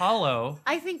 Hollow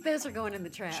I think those are going in the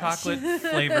trash. chocolate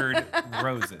flavored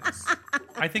roses.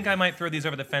 I think I might throw these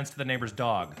over the fence to the neighbor's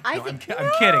dog. No, I'm kidding.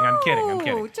 I'm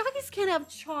kidding. Doggies can't have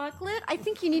chocolate. I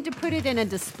think you need to put it in a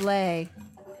display.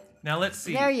 Now let's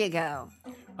see. There you go.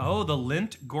 Oh, the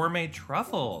Lindt gourmet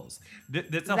truffles.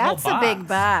 That's a whole That's box. a big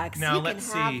box. Now you let's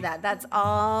can see. have that. That's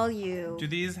all you. Do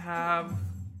these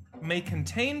may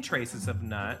contain traces of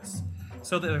nuts?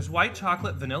 So there's white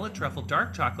chocolate, vanilla truffle,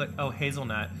 dark chocolate,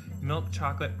 hazelnut, milk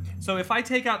chocolate. So if I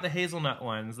take out the hazelnut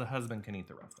ones, the husband can eat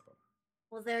the rest of them.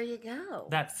 Well, there you go.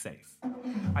 That's safe.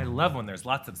 I love when there's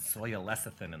lots of soy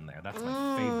lecithin in there. That's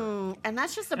my favorite. And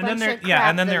that's just a And then bunch there, of crap yeah,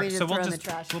 and then that there. we just So throw we'll in the just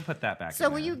trash. we'll put that back. So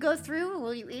in will there. you go through?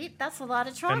 Will you eat? That's a lot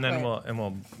of chocolate. And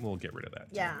then we'll get rid of that.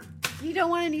 Yeah. You don't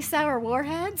want any sour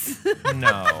warheads?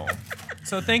 No.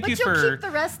 So thank But you you'll for. keep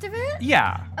the rest of it?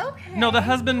 Yeah. Okay. No, the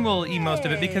husband will eat most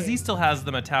of it because Yay. he still has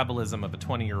the metabolism of a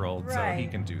 20-year-old, so he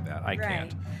Right. can do that. I Right.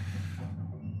 can't.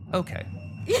 Okay.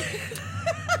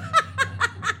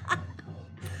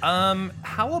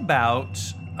 How about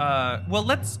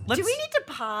let's Do we need to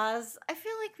pause? I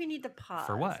feel like we need to pause.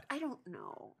 For what? I don't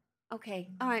know. Okay.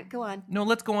 All right, go on. No,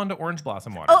 let's go on to orange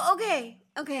blossom water. Oh, okay.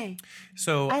 Okay.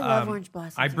 So I love orange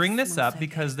blossoms. I They bring this smell up so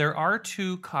because there are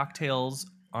 2 cocktails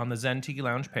on the Zen Tiki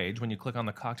Lounge page when you click on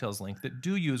the cocktails link that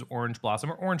do use orange blossom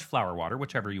or orange flower water,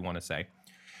 whichever you want to say.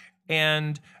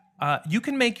 And you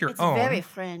can make your It's own. very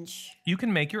French. You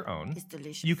can make your own. It's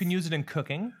delicious. You can use it in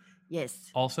cooking,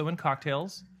 Yes. also in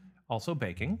cocktails, also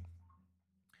baking.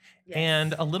 Yes.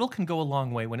 And a little can go a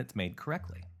long way when it's made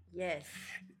correctly. Yes.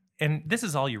 And this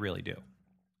is all you really do.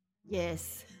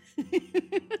 Yes.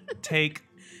 Take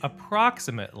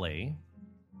approximately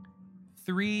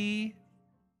 3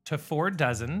 to 4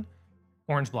 dozen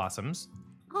orange blossoms.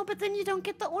 Oh, but then you don't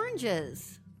get the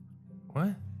oranges.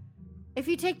 What? If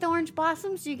you take the orange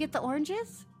blossoms, do you get the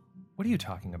oranges? What are you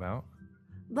talking about?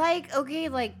 Like, okay,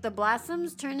 like the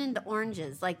blossoms turn into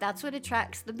oranges. Like that's what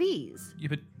attracts the bees,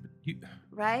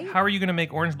 right? How are you going to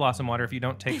make orange blossom water if you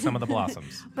don't take some of the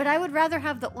blossoms? But I would rather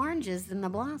have the oranges than the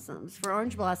blossoms for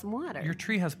orange blossom water. Your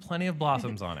tree has plenty of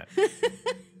blossoms on it.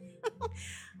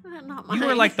 Not mine. You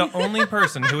are like the only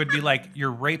person who would be like,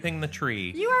 you're raping the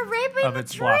tree. You are raping of the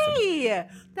its blossoms. tree.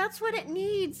 That's what it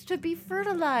needs to be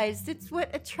fertilized. It's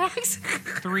what attracts.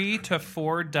 3 to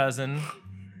 4 dozen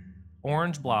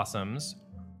orange blossoms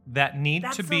that need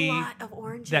That's to be a lot of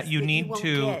oranges that you need won't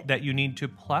to get. that you need to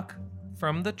pluck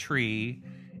from the tree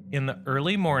in the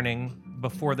early morning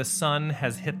before the sun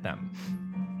has hit them.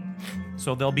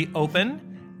 So they'll be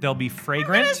open, they'll be I'm gonna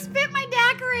fragrant. spit my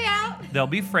daiquiri out. They'll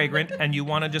be fragrant, and you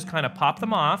want to just kind of pop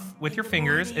them off with your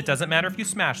fingers. It doesn't matter if you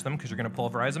smash them because you're going to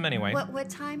pulverize them anyway. What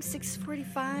time?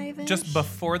 6:45. Just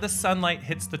before the sunlight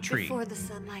hits the tree. Before the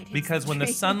sunlight hits Because the when the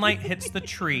tree. sunlight hits the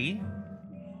tree,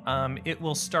 it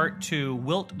will start to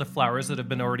wilt the flowers that have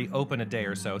been already open a day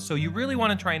or so. So you really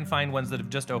want to try and find ones that have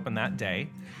just opened that day.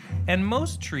 And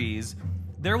most trees,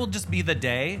 there will just be the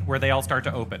day where they all start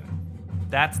to open.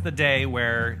 That's the day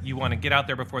where you want to get out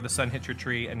there before the sun hits your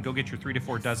tree and go get your 3 to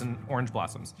 4 dozen orange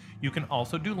blossoms. You can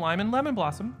also do lime and lemon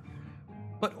blossom,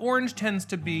 but orange tends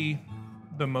to be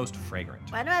the most fragrant.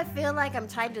 Why do I feel like I'm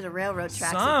tied to the railroad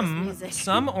tracks with this music?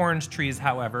 Some orange trees,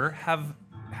 however, have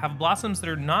blossoms that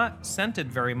are not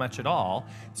scented very much at all.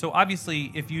 So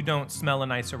obviously, if you don't smell a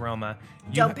nice aroma,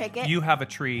 Don't pick it. You have a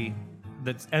tree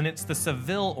and it's the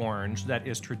Seville orange that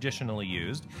is traditionally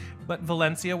used, but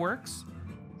Valencia works.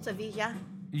 Sevilla.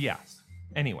 Yes.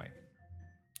 Anyway,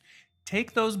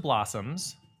 take those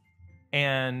blossoms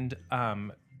and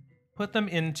put them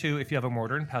into, if you have a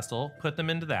mortar and pestle, put them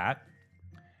into that.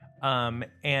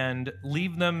 and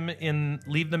leave them in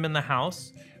the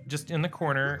house, just in the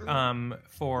corner,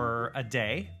 for a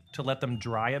day to let them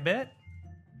dry a bit,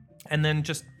 and then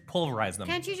just pulverize them.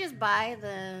 Can't you just buy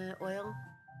the oil?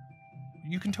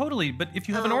 You can totally, but if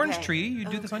you have an orange tree, you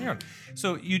do this on your own.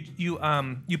 So you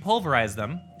pulverize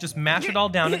them, just mash it all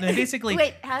down, and then basically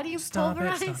Wait, how do you stop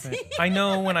pulverize? it. I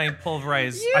know when I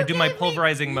pulverize, I do my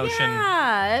pulverizing motion.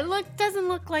 Yeah, it doesn't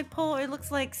look like it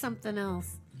looks like something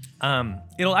else.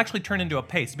 It'll actually turn into a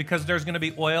paste because there's going to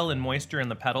be oil and moisture in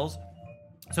the petals,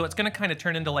 so it's going to kind of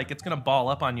turn into it's going to ball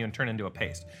up on you and turn into a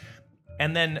paste.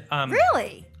 And then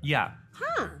Really? yeah.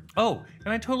 Huh. Oh,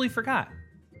 and I totally forgot.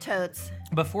 Totes.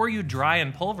 Before you dry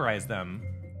and pulverize them,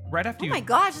 right after Oh you my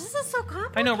gosh, this is so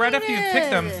complicated. I know, right after you've picked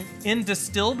them, in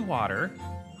distilled water.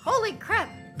 Holy crap.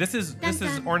 This is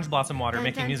orange blossom water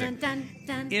making music.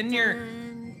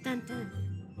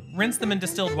 Rinse them in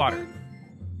distilled water.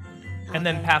 And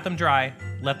then pat them dry,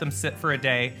 let them sit for a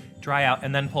day, dry out,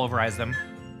 and then pulverize them.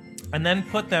 And then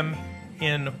put them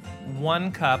in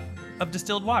 1 cup of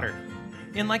distilled water.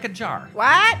 In like a jar.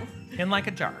 What? In like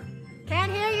a jar.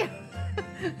 Can't hear you.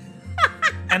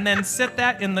 And then sit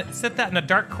that in a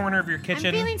dark corner of your kitchen.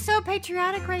 I'm feeling so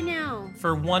patriotic right now.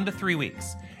 For 1 to 3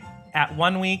 weeks. At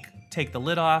 1 week, take the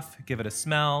lid off, give it a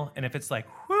smell, and if it's like,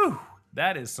 whew,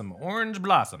 that is some orange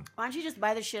blossom. Why don't you just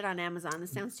buy the shit on Amazon?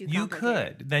 This sounds too You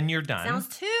complicated. could. Then you're done.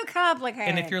 Sounds too complicated.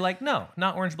 And if you're like, no,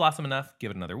 not orange blossom enough,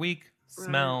 give it another week,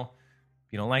 smell.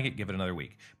 If you don't like it, give it another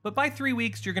week. But by 3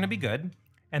 weeks, you're going to be good.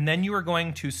 And then you are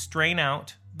going to strain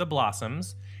out the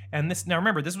blossoms. And now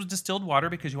remember, this was distilled water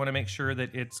because you want to make sure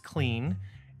that it's clean.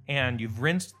 And you've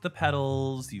rinsed the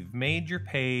petals, you've made your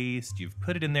paste, you've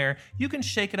put it in there. You can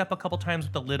shake it up a couple times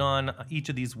with the lid on each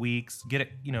of these weeks, get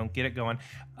it going.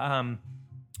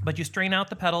 But you strain out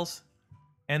the petals,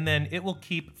 and then it will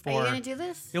keep for. Are you gonna do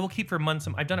this? It will keep for months.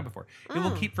 I've done it before. It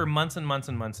will keep for months and months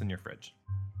and months in your fridge.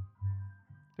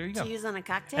 There you go. To use on a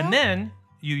cocktail. And then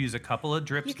you use a couple of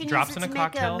drops in a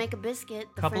cocktail. Make a biscuit.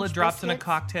 A couple of drops in a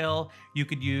cocktail. You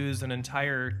could use an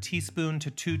entire teaspoon to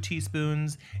 2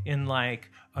 teaspoons in like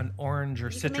an orange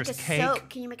or citrus cake. Soap.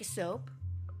 Can you make a soap?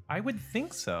 I would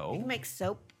think so. You can make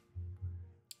soap.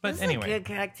 But this anyway, is a good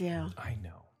cocktail. I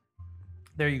know.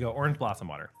 There you go, orange blossom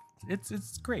water.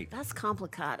 It's great. That's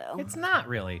complicado. It's not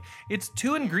really. It's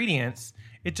 2 ingredients.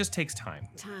 It just takes time.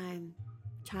 Time.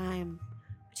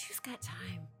 But who's got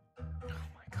time? Oh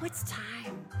my God. What's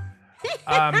time?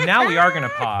 Now we are going to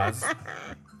pause.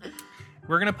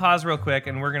 We're going to pause real quick,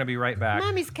 and we're going to be right back.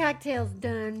 Mommy's cocktail's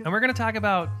done. And we're going to talk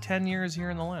about 10 years here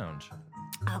in the lounge.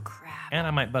 Oh, crap. And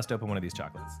I might bust open one of these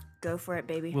chocolates. Go for it,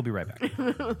 baby. We'll be right back.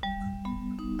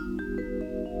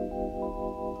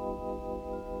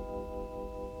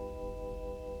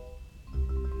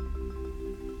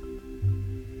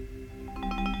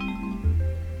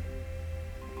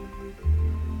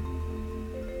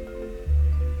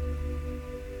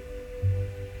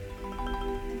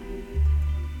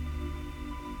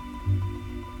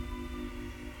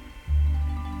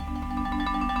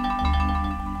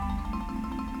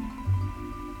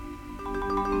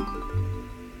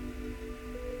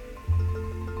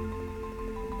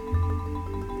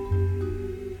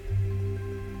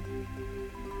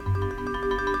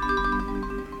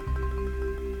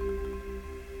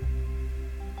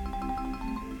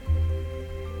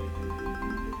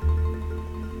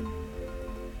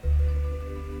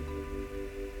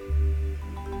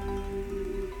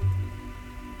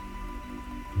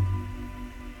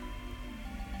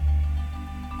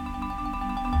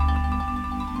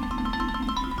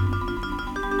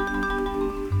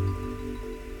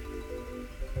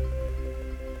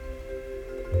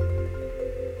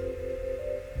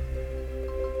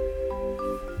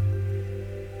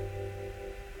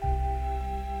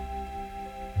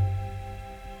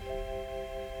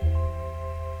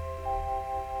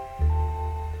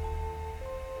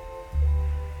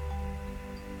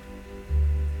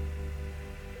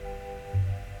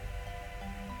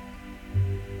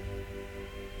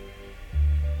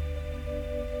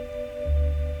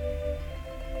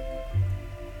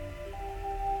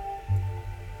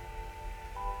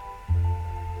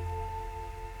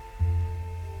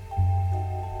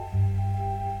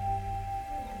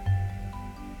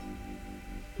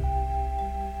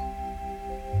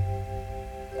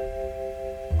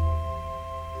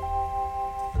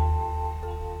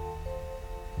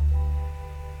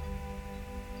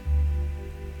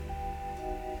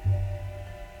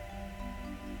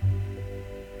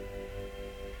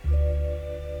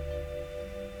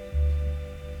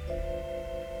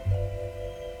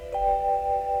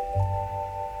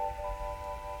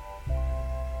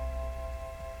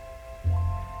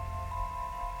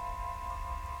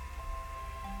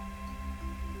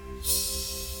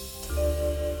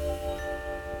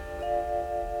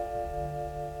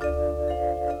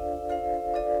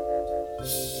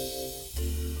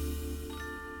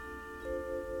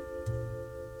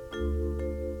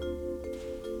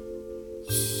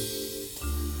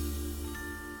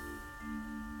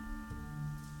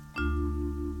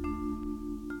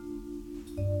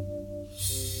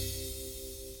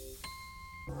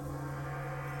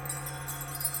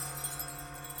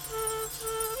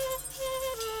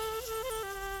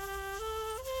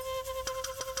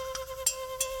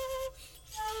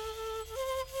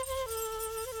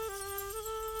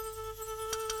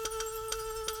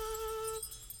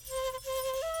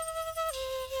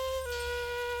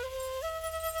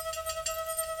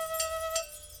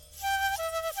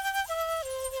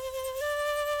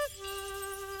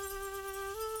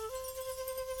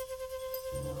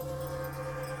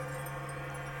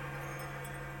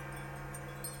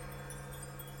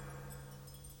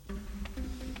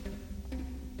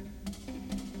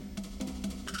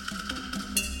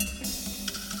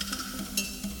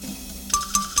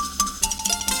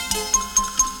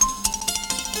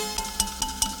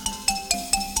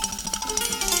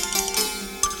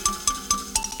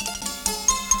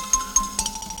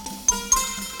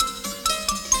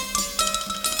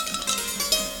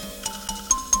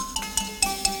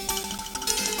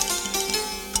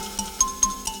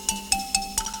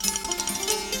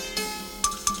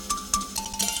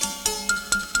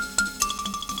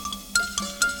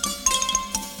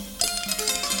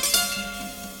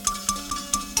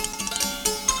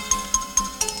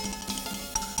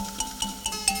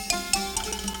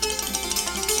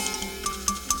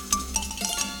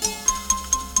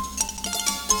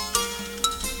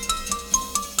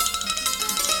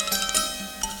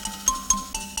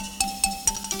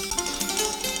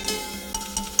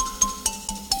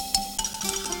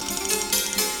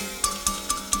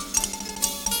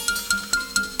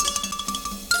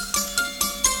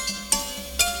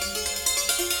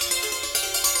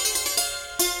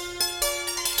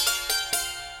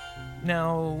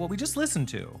 Now, what we just listened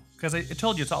to, because I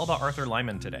told you it's all about Arthur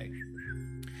Lyman today.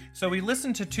 So we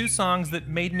listened to 2 songs that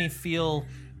made me feel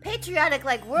patriotic,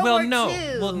 like World War II.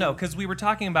 Well, no, because we were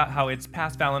talking about how it's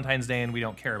past Valentine's Day and we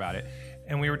don't care about it,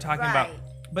 and we were talking about.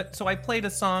 But so I played a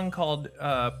song called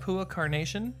 "Pua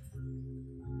Carnation."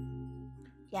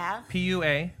 Yeah.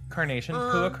 P-U-A, Carnation,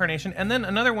 Pua Carnation, and then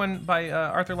another one by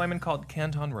Arthur Lyman called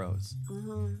 "Canton Rose."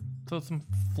 Mm-hmm. So some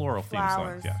floral theme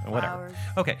songs, yeah, whatever. Flowers.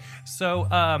 Okay, so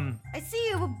I see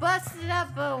you busted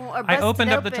up. Or I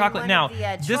opened up the chocolate. Now,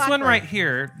 the, this one right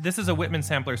here, this is a Whitman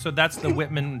sampler. So that's the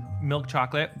Whitman milk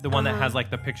chocolate, the one that has like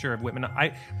the picture of Whitman.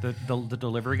 The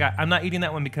delivery guy. I'm not eating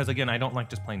that one because again, I don't like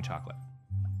just plain chocolate.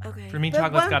 Okay. For me,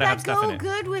 chocolate's got to have stuff in it. Go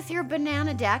good with your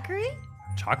banana daiquiri?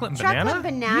 Chocolate and banana? Chocolate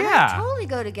and banana Yeah. totally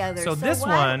go together. So this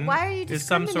one why are you is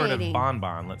some sort of discriminating?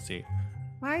 bonbon. Let's see.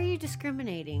 Why are you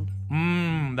discriminating?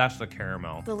 That's the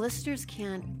caramel. The listeners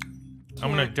can't.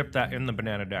 I'm going to dip that in the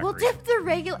banana daiquiri. We'll dip the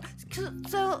regular.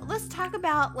 So let's talk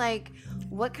about like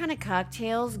what kind of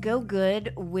cocktails go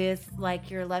good with like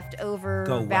your leftover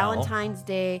Go well. Valentine's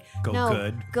Day. Go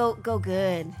good. Go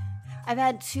good. I've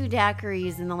had 2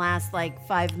 daiquiris in the last like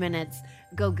 5 minutes.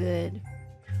 Go good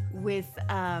with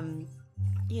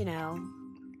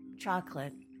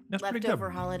chocolate. That's pretty Leftover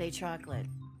good. holiday chocolate.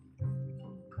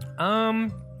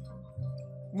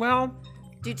 Well,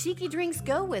 Do tiki drinks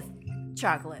go with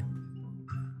chocolate?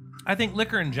 I think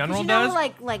liquor in 'Cause general you know, does.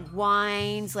 like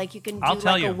wines, like you can do I'll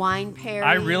tell like you, a wine pairing.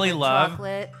 I really with love-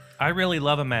 chocolate. I really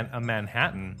love a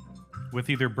Manhattan with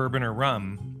either bourbon or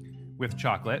rum with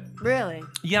chocolate. Really?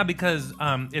 Yeah, because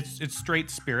it's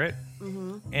straight spirit,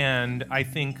 and I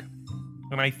think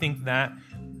that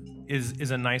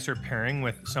is a nicer pairing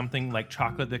with something like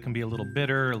chocolate that can be a little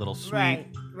bitter, a little sweet,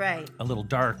 Right. a little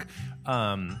dark,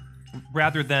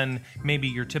 rather than maybe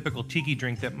your typical tiki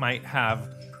drink that might have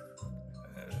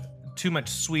too much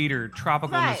sweet or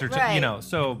tropicalness Right.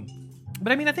 So,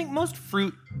 but I mean, I think most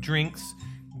fruit drinks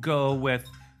go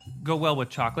well with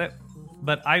chocolate.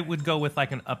 But I would go with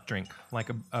like an up drink, like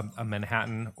a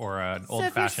Manhattan or an old So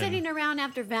if you're fashioned. sitting around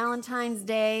after Valentine's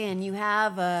Day and you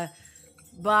have a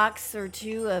box or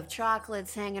 2 of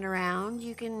chocolates hanging around,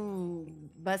 you can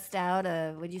bust out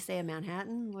would you say a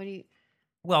Manhattan?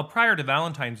 Well, prior to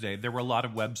Valentine's Day, there were a lot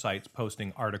of websites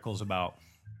posting articles about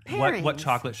what Pairings.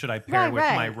 chocolate should I pair Right, with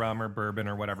right. my rum or bourbon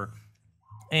or whatever.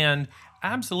 And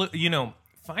absolutely,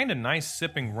 find a nice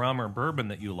sipping rum or bourbon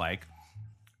that you like,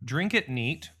 drink it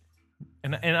neat,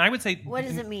 and I would say What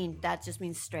does it mean? That just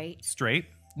means straight? straight.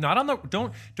 Not on the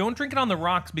don't drink it on the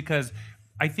rocks because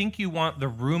I think you want the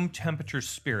room temperature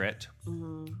spirit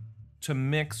to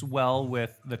mix well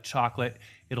with the chocolate.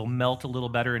 It'll melt a little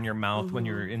better in your mouth when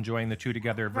you're enjoying the 2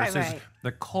 together versus Right.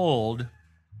 a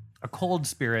cold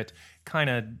spirit kind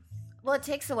of Well, it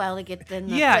takes a while to get the it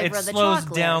flavor of the slows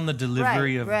chocolate. down the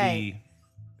delivery of right.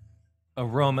 the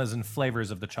aromas and flavors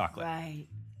of the chocolate. Right.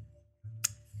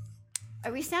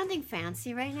 Are we sounding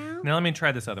fancy right now? Now let me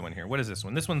try this other one here. What is this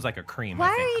one? This one's like a cream. Why I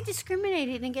are think. you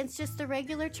discriminating against just the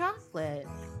regular chocolate?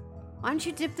 Why don't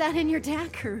you dip that in your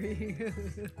daiquiri?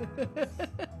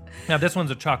 Now this one's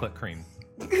a chocolate cream.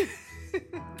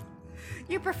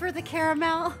 You prefer the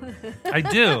caramel? I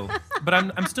do, but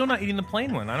I'm still not eating the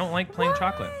plain one. I don't like plain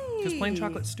chocolate because plain Why?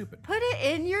 chocolate's stupid. Put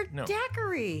it in your No.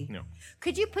 daiquiri. No.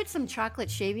 Could you put some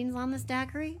chocolate shavings on this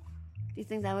daiquiri? Do you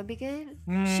think that would be good?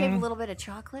 Shave a little bit of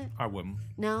chocolate? I wouldn't.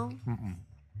 No?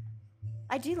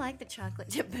 I do like the chocolate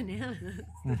chip bananas.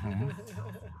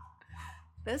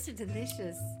 Those are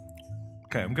delicious.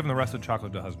 Okay, I'm giving the rest of the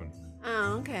chocolate to husband.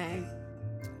 Oh, okay.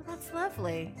 Well, that's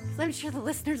lovely. 'Cause I'm sure the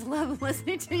listeners love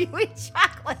listening to you eat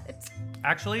chocolate.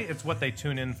 Actually, it's what they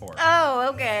tune in for. Oh,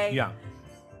 okay. Yeah.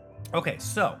 Okay,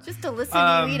 so Just to listen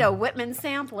to you eat a Whitman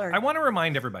sampler. I want to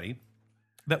remind everybody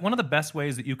that one of the best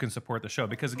ways that you can support the show,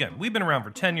 because again, we've been around for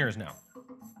 10 years now,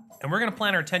 and we're going to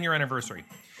plan our 10-year anniversary.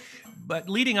 But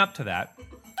leading up to that,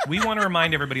 we want to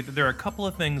remind everybody that there are a couple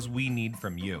of things we need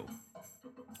from you.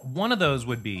 One of those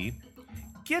would be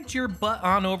get your butt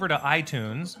on over to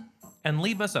iTunes and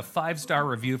leave us a 5-star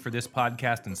review for this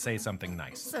podcast and say something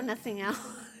nice. So nothing else.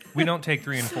 We don't take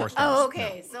 3 and 4 stars. Oh,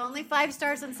 okay. So only 5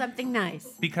 stars and something nice.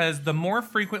 Because the more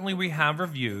frequently we have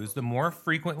reviews, the more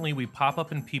frequently we pop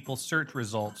up in people's search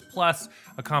results, plus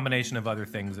a combination of other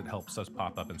things that helps us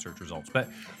pop up in search results. But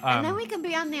And then we can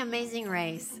be on The Amazing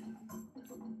Race.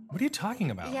 what are you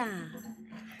talking about? Yeah.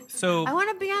 So, I want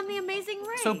to be on The Amazing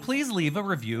Race. so please leave a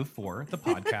review for the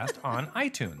podcast on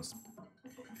iTunes.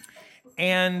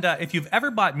 And if you've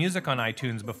ever bought music on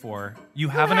iTunes before, you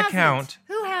Who have an hasn't? account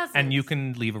Who hasn't? and you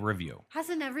can leave a review.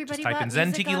 Hasn't everybody Just type bought in Zen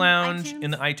music Tiki on Lounge iTunes?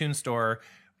 in the iTunes store.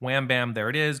 Wham, bam, there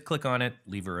it is. Click on it,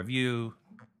 leave a review.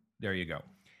 There you go.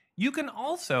 You can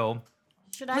also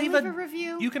Should I leave a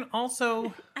review? You can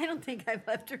also. I don't think I've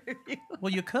left a review.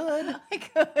 Well, you could. I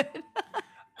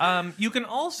could. You can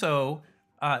also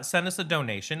send us a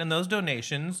donation, and those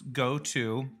donations go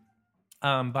to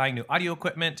buying new audio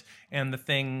equipment and the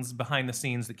things behind the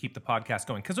scenes that keep the podcast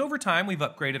going. Because over time, we've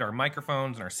upgraded our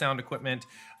microphones and our sound equipment.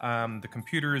 The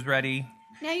computer is ready.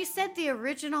 Now, you said the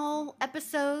original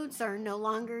episodes are no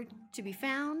longer to be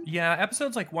found? Yeah,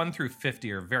 episodes like 1 through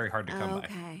 50 are very hard to come by.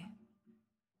 Okay.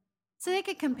 So they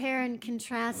could compare and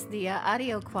contrast the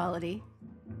audio quality.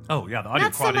 Oh, yeah, the audio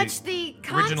Not quality. so much the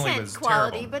originally content was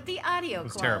quality, terrible. but the audio It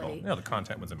was quality. terrible. Yeah, the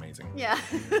content was amazing. Yeah.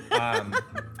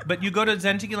 But you go to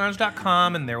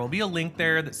zentikilounge.com and there will be a link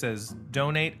there that says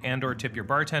donate and or tip your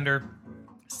bartender.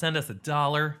 Send us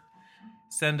 $1.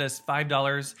 Send us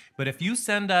 $5. But if you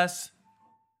send us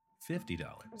 $50.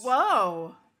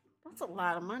 Whoa. That's a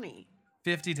lot of money.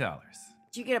 $50.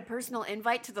 Do you get a personal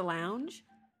invite to the lounge?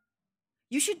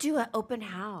 You should do an open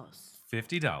house.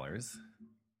 $50.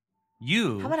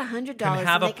 You How about $100 can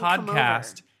have and a they can come over?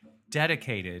 podcast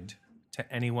dedicated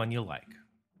to anyone you like.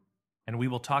 And we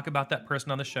will talk about that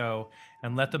person on the show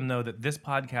and let them know that this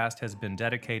podcast has been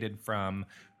dedicated from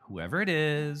whoever it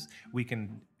is. We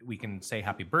can say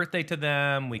happy birthday to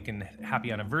them. We can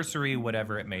happy anniversary,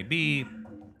 whatever it may be.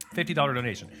 $50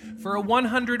 donation. For a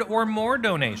 $100 or more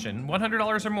donation,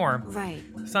 $100 or more, Right.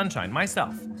 Sunshine,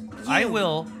 myself, I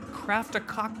will craft a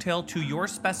cocktail to your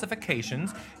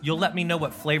specifications. You'll let me know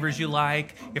what flavors you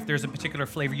like, if there's a particular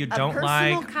flavor you don't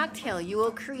like. A personal cocktail you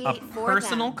will create A for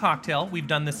personal them. cocktail. We've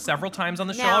done this several times on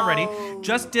the show Now, already.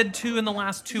 Just did 2 in the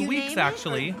last 2 you weeks, name it,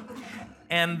 actually.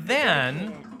 And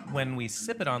then, when we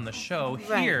sip it on the show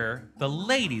Right. here, the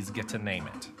ladies get to name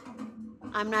it.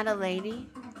 I'm not a lady.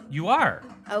 You are.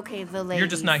 Okay, the ladies. You're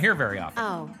just not here very often.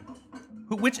 Oh,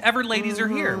 Whichever ladies are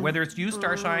here, whether it's you,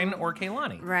 Starshine, or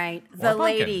Kaylani. right. Or The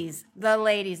Pumpkin.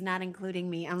 ladies, not including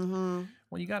me. Mm-hmm.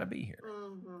 Well, you got to be here.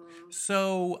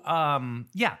 So,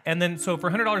 yeah, and then so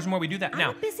for $100 more, we do that.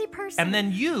 Now, I'm a busy person. and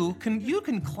then you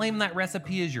can claim that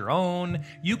recipe as your own.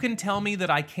 You can tell me that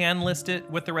I can list it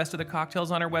with the rest of the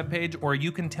cocktails on our webpage, or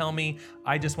you can tell me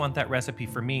I just want that recipe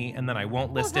for me, and then I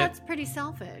won't well, list that's it. pretty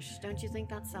selfish. Don't you think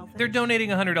that's selfish? They're donating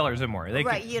 $100 or more. They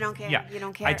Right, can- you don't care. Yeah, You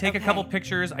don't care. I take a Okay. couple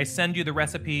pictures. I send you the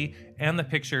recipe and the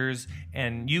pictures,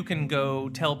 and you can go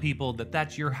tell people that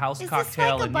that's your house Is this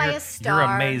cocktail, like a and by a you're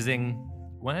star? amazing.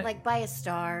 What? Like by a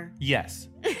star. Yes.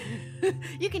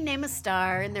 You can name a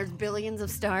star, and there's billions of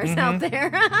stars Mm-hmm. out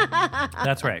there.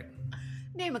 That's right.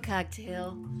 Name a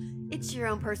cocktail. It's your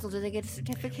own personal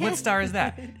certificate. What star is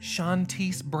that?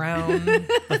 Shantice Brown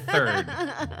the Third.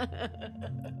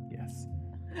 Yes.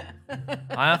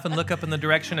 I often look up in the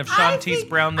direction of Shantice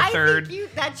Brown the Third.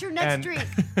 That's your next and- drink.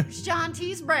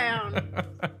 Shantice Brown.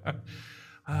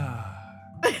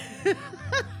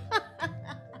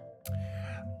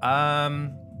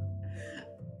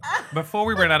 Before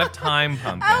we run out of time,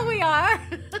 Pumpkin, Oh, we are.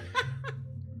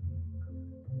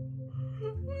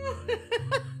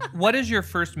 what is your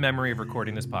first memory of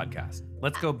recording this podcast?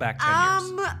 Let's go back 10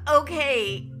 years.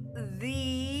 Okay.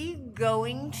 The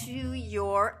going to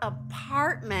your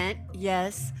apartment.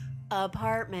 Yes,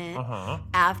 apartment. Uh-huh.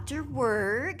 After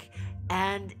work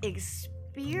and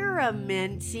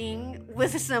experimenting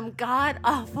with some god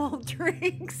awful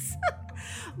drinks.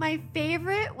 My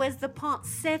favorite was the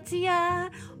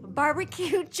Poinsettia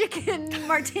barbecue chicken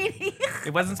martini.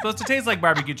 It wasn't supposed to taste like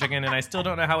barbecue chicken, and I still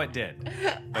don't know how it did.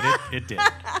 But it did.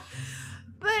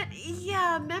 But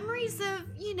yeah, memories of,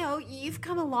 you've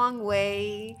come a long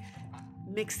way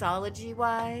mixology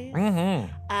wise.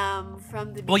 Mm-hmm. From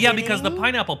the beginning. Well, yeah, because the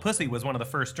pineapple pussy was one of the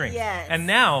first drinks. Yes. And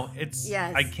now it's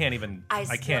Yes. I can't even.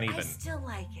 I can't even. I still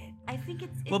like it. I think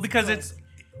it's Well, because good.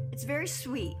 it's very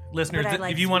sweet. listeners. but I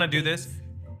like if you want to sweet do this, things.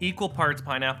 equal parts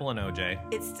pineapple and OJ.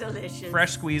 It's delicious.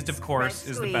 Fresh squeezed, of course,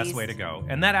 Fresh is the best way to squeezed. go.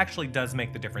 And that actually does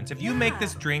make the difference. If you make Yeah.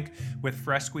 this drink with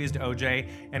fresh squeezed OJ,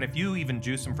 and if you even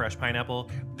juice some fresh pineapple,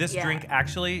 this Yeah. drink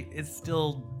actually is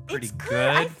still pretty It's good.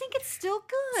 I good. think it's still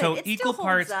good. So It equal still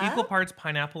holds up. parts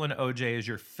pineapple and OJ is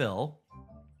your fill.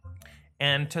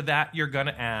 And to that, you're going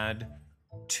to add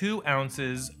 2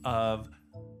 ounces of,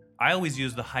 I always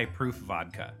use the high proof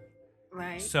vodka.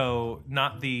 Right. So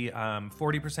not the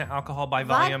 40% alcohol by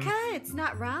volume. Vodka? It's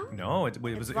not rum? No, it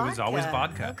was always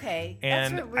vodka. Okay.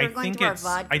 And That's what we I were going think through our it's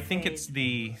vodka I think phase.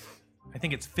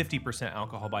 it's 50%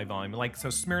 alcohol by volume. Like so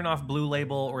Smirnoff Blue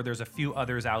Label, or there's a few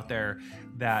others out there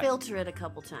that Filter it a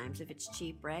couple times if it's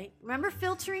cheap, right? Remember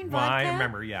filtering well, vodka? I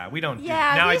remember, yeah. We don't do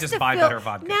Yeah. now we I used just to buy better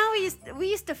vodka. Now we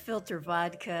used to filter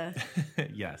vodka.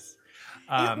 Yes.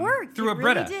 It worked. Through it a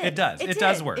Brita. Really did. It does. It did.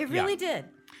 does work. It really did.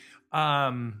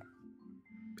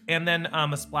 And then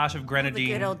a splash of The grenadine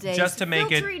good old days. just to make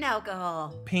it Filtering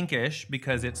alcohol. pinkish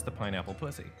because it's the pineapple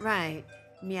pussy. Right.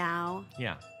 Meow.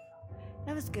 Yeah.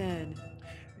 That was good.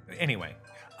 Anyway,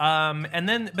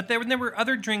 but there were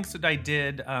other drinks that I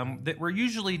did that were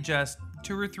usually just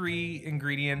 2 or 3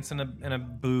 ingredients and a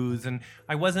booze, and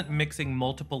I wasn't mixing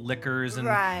multiple liquors and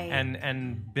Right.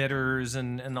 and bitters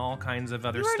and all kinds of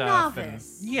other You were stuff. a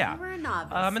novice. And yeah, You were a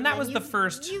novice. and that was then the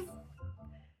first. you-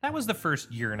 That was the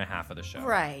first year and a half of the show.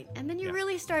 Right. And then you Yeah.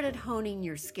 really started honing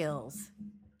your skills.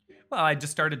 Well, I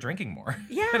just started drinking more.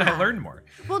 Yeah. and I learned more.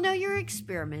 Well, no, you're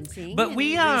experimenting. But and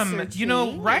we,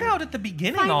 researching right and out at the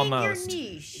beginning finding almost, your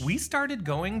niche. we started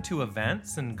going to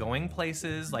events and going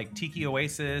places like Tiki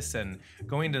Oasis and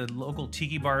going to local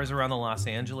tiki bars around the Los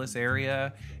Angeles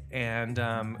area. And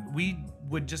we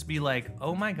would just be like,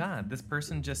 oh my God, this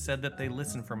person just said that they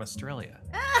listen from Australia.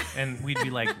 And we'd be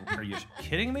like, are you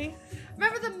kidding me?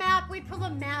 Remember the map? We'd pull the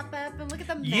map up and look at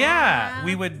the map. Yeah,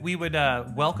 we would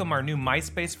welcome our new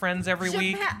MySpace friends every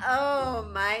week. Oh,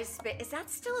 MySpace. Is that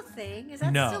still a thing? Is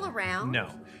that No, still around? no.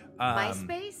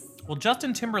 MySpace? Well,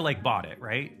 Justin Timberlake bought it,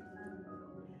 right?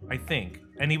 I think.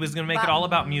 And he was going to make it all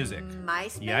about music.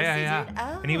 MySpace? Yeah. Is it?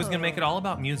 Oh. And he was going to make it all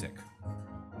about music.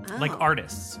 Like Oh.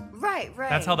 artists. Right.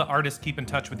 That's how the artists keep in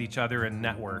touch with each other and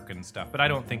network and stuff. But I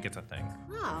don't think it's a thing.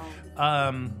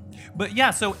 Oh. But yeah,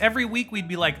 so every week we'd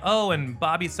be like, oh, and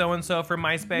Bobby so-and-so from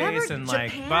MySpace Remember, and Japan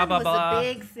like blah, blah, blah. was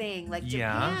a big thing. Like,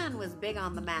 Yeah. Japan was big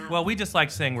on the map. Well, we just like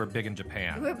saying we're big in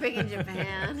Japan. We're big in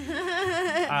Japan.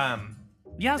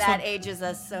 Yeah, that ages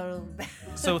us so bad.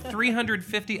 so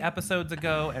 350 episodes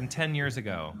ago and 10 years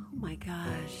ago. Oh my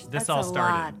gosh. This that's all a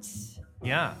started. Lot.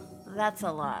 Yeah. That's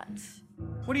a lot.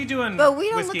 What are you doing, But we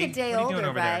don't Whiskey? look a day What are you doing older,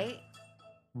 over there? right?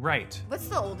 Right. What's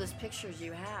the oldest pictures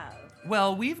you have?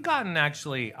 Well, we've gotten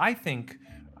actually, I think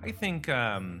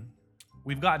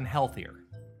we've gotten healthier.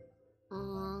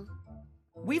 Mm.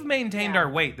 We've maintained Yeah. our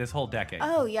weight this whole decade.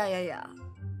 Oh, yeah.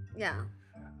 Yeah.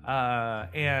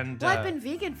 And Well, I've been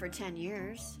vegan for 10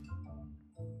 years.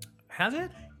 has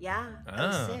it? Yeah.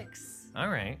 Oh. 06. All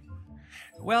right.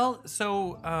 Well,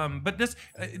 so but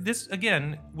this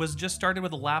again was just started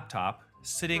with a laptop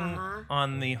sitting Uh-huh.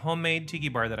 on the homemade tiki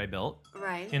bar that I built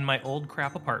Right. in my old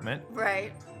crap apartment.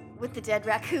 Right. With the dead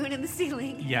raccoon in the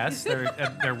ceiling. Yes,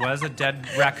 there was a dead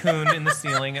raccoon in the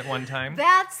ceiling at one time.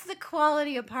 That's the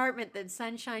quality apartment that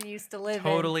Sunshine used to live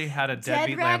Totally had a Dead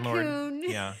deadbeat landlord. raccoon.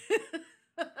 Yeah.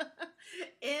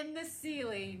 in. In the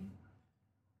ceiling.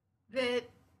 That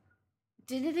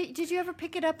did you ever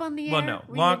pick it up on the air? Well, no.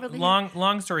 Were you able to hear-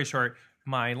 Long story short,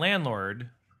 my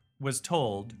landlord was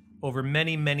told over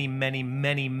many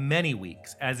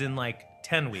weeks, as in like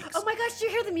 10 weeks. Oh my gosh, do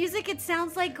you hear the music? It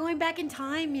sounds like going back in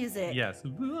time music. Yes.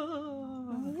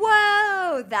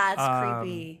 Whoa, that's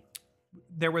creepy.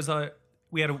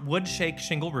 We had a wood shake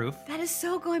shingle roof, That is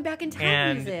so going back in time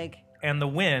and music. and the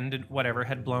wind, whatever,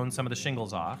 had blown some of the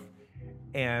shingles off,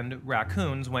 and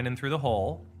raccoons went in through the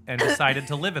hole and decided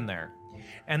to live in there.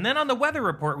 And then on the weather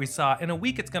report we saw, in a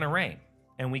week it's going to rain.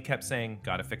 And we kept saying,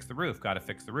 gotta fix the roof, gotta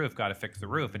fix the roof, gotta fix the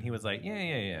roof. And he was like,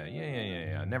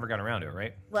 yeah. Never got around to it,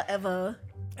 right? Whatever.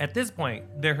 At this point,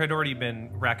 there had already been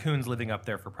raccoons living up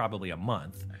there for probably a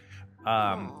month.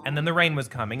 And then the rain was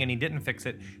coming and he didn't fix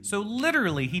it. So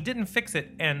literally, he didn't fix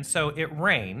it. And so it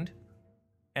rained.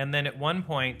 And then at one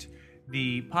point,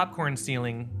 the popcorn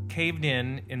ceiling caved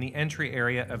in the entry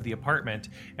area of the apartment.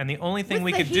 And the only thing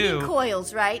we With the could heating do.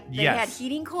 coils, right? They Yes. had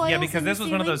heating coils. Yeah, because in this the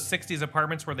was one of ceiling? those 60s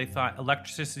apartments where they thought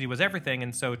electricity was everything.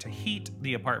 And so to heat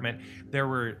the apartment, there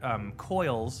were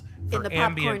coils for the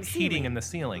ambient popcorn heating ceiling. in the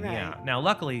ceiling. Right. Yeah. Now,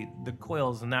 luckily, the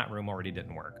coils in that room already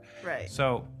didn't work. Right.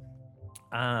 So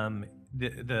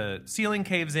the ceiling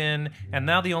caves in, and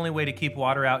now the only way to keep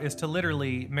water out is to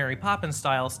literally, Mary Poppins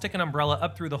style, stick an umbrella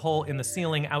up through the hole in the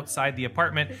ceiling outside the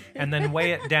apartment, and then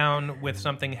weigh it down with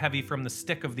something heavy from the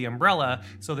stick of the umbrella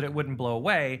so that it wouldn't blow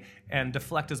away, and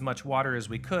deflect as much water as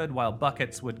we could while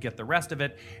buckets would get the rest of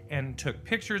it, and took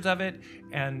pictures of it,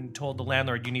 and told the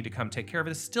landlord, you need to come take care of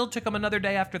it. It still took him another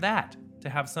day after that to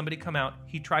have somebody come out.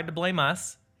 He tried to blame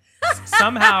us.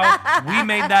 Somehow, we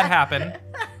made that happen.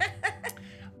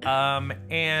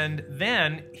 And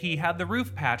then he had the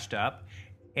roof patched up,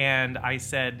 and I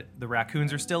said, the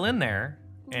raccoons are still in there.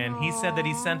 And he said that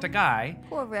he sent a guy.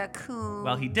 Poor raccoon.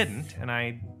 Well, he didn't. And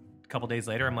a couple days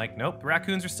later, I'm like, nope, the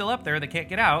raccoons are still up there. They can't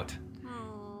get out.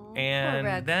 Aw, And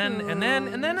poor then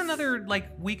raccoons. another like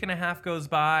week and a half goes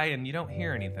by, and you don't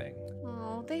hear anything.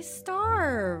 Oh, they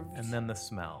starved. And then the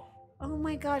smell. Oh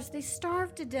my gosh, they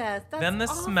starved to death. That's then the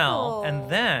awful. smell, and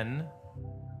then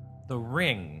the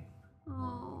ring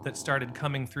Oh. that started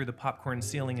coming through the popcorn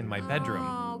ceiling in my bedroom.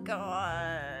 Oh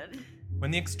God. When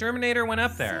the exterminator went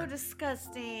up So there,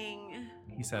 disgusting.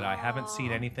 he said, I haven't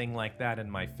seen anything like that in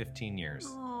my 15 years.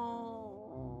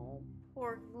 Oh,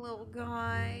 poor little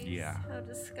guys. Yeah. How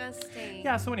disgusting.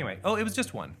 Yeah, so anyway. Oh, it was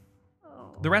just one.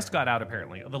 Oh. The rest got out,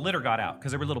 apparently. The litter got out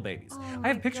because they were little babies. Oh I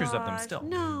have my pictures of them gosh, still.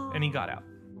 no. And he got out.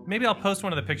 Maybe I'll post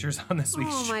one of the pictures on this week's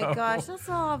Oh show. my gosh, that's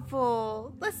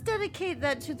awful. Let's dedicate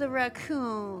that to the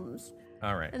raccoons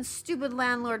All right. and stupid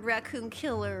landlord raccoon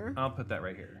killer. I'll put that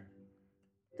right here.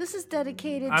 This is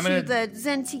dedicated I'm to gonna- the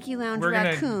Zentiki Lounge We're going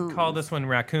raccoons. to call this one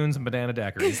Raccoons and Banana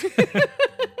Daiquiris.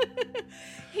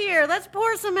 Here, let's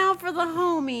pour some out for the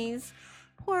homies.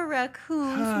 Poor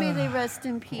raccoons. May they rest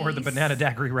in peace. Or the Banana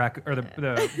Daiquiri or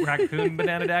the Raccoon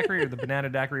Banana Daiquiri or the Banana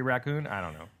Daiquiri Raccoon. I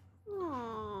don't know.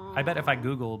 Aw. I bet if I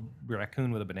Googled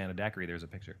raccoon with a banana daiquiri, there's a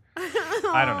picture.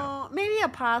 I don't know. Maybe a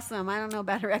possum. I don't know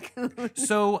about a raccoon.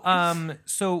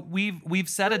 So we've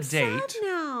set a date.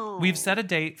 No. We've set a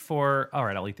date for. All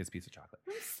right, I'll eat this piece of chocolate.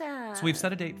 I'm sad. So we've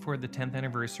set a date for the 10th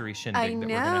anniversary shindig I that we're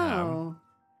gonna have. know.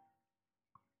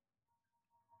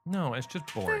 No, it's just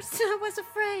boring. First, I was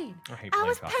afraid. I hate I playing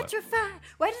was chocolate. petrified.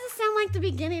 Why does it sound like the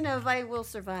beginning of "I Will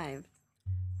Survive"?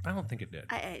 I don't think it did.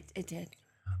 It did.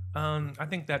 I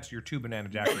think that's your 2 banana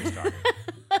daiquiris talking.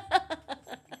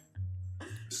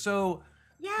 So,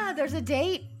 Yeah, there's a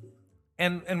date.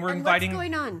 and we're And inviting. what's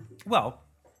going on? Well,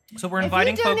 so we're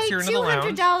inviting if you folks donate here into the lounge.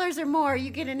 $200 or more, you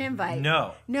get an invite.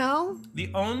 No, No.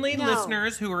 the only No.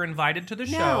 listeners who are invited to the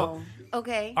show No.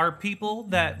 Okay. are people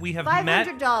that we have met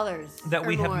 $500. that or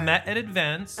we have more. met at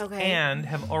events Okay. and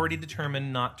have already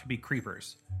determined not to be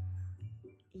creepers.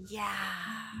 Yeah,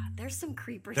 there's some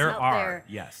creepers There out are, there.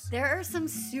 yes. There are some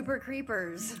super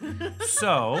creepers.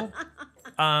 So,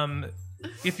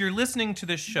 if you're listening to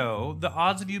this show, the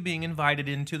odds of you being invited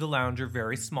into the lounge are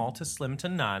very small to slim to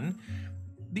none.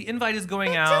 The invite is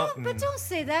going out. But don't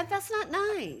say that. That's not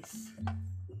nice.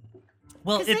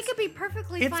 Well, Because they could be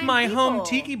perfectly it's fine my home people.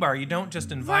 tiki bar. You don't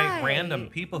just invite Right, random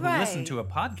people who listen right. to a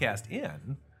podcast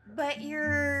in. But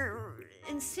you're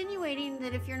insinuating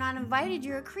that if you're not invited,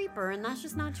 you're a creeper, and that's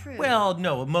just not true. Well,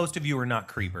 no, most of you are not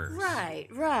creepers. right,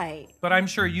 right. But I'm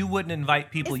sure you wouldn't invite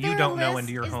people Is you there a don't know list?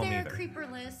 into your home Is there either. a creeper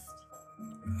list?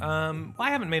 Well,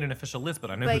 I haven't made an official list, but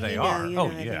I know But who they you know- are. you know Oh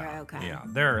who they yeah, are, okay. yeah.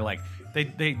 They're like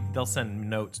they'll send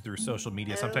notes through social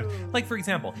media sometimes. Oh. Like for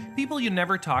example, people you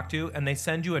never talk to, and they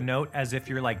send you a note as if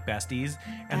you're like besties,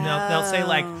 and they'll say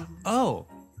like, "Oh,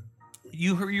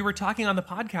 you were talking on the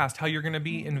podcast how you're going to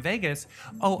be in Vegas.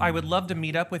 Oh, I would love to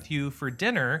meet up with you for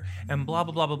dinner and blah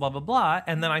blah blah blah blah blah blah."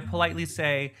 And then I politely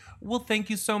say, "Well, thank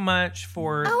you so much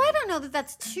for." Oh, I don't know that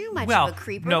that's too much Well, of a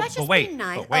creeper. no, That's but just wait, being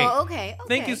nice. but wait. Oh, okay.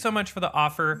 Thank you okay. so much for the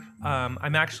offer.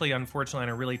 I'm actually, unfortunately, on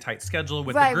a really tight schedule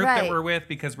with Right, the group that right. we're with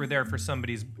because we're there for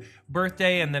somebody's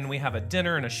birthday, and then we have a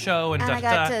dinner and a show and And da I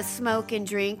got da. to smoke and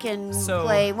drink and So-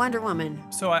 play Wonder Woman.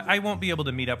 So I won't be able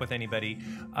to meet up with anybody.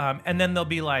 And then they'll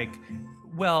be like,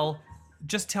 "Well,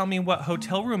 just tell me what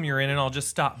hotel room you're in, and I'll just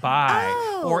stop by."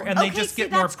 Oh, And they okay, just see,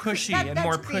 get more that's pushy that- and that's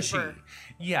more creeper. pushy.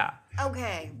 Yeah.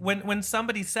 Okay. When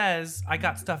somebody says, "I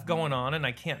got stuff going on and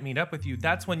I can't meet up with you,"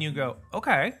 that's when you go,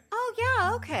 "Okay." Oh,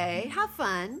 yeah, okay. Have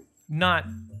fun. Not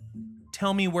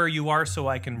tell me where you are so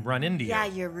I can run into Yeah,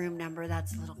 you. your room number,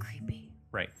 that's a little creepy.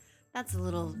 Right. That's a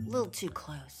little too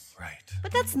close. Right.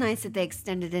 But that's nice that they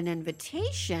extended an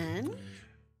invitation.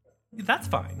 That's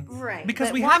fine. Right, Because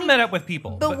but we have wanting- met up with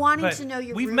people. but wanting to know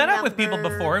your We've room met up with people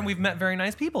number- before, and we've met very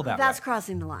nice people that That's way.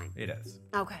 crossing the line. It is.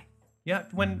 Okay. Yeah,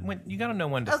 when you got to know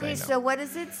when to Okay, say no. so what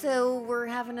is it? So we're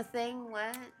having a thing?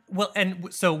 What? Well,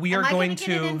 and so we Am are I going gonna get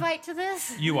an to. invite to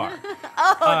this? You are.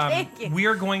 Oh, thank you. We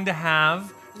are going to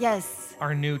have Yes.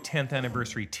 our new 10th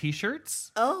anniversary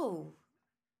T-shirts. Oh.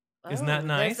 Isn't that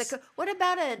there's nice? what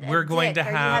about a We're going dick? to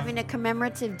Are have- you having a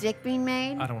commemorative dick being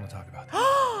made? I don't want to talk about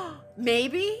that.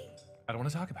 Maybe? I don't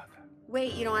want to talk about that.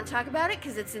 Wait, you don't want to talk about it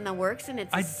because it's in the works and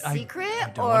it's a I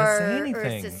secret? don't wanna say Or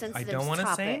anything. it's a sensitive I don't wanna say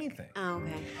topic? anything. Oh,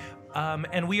 okay.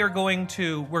 And we're going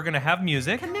to have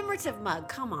music. Commemorative mug,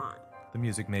 come on. The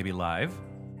music may be live.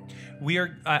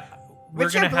 We're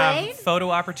Richard going to have Blade? photo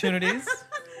opportunities.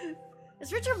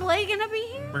 Is Richard Blake going to be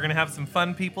here? We're going to have some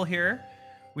fun people here.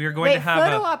 We are going Wait, to have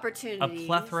photo a opportunities.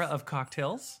 plethora of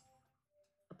cocktails.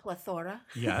 A plethora?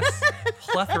 Yes,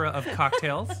 plethora of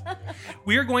cocktails.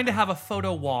 We are going to have a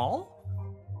photo wall.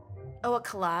 Oh, a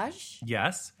collage?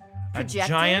 Yes, Projected? a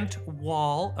giant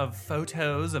wall of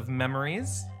photos of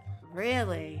memories.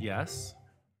 Really? Yes,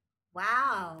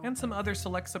 Wow. and some other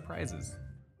select surprises.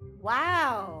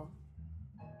 Wow.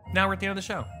 Now we're at the end of the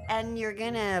show. And you're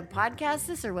going to podcast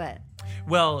this or what?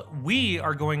 Well, we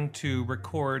are going to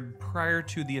record prior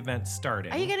to the event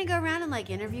starting. Are you going to go around and like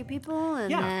interview people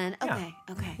and Yeah, then yeah.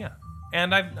 okay. Yeah.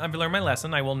 And I've learned my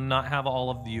lesson. I will not have all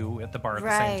of you at the bar at the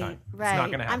same time. Right. It's not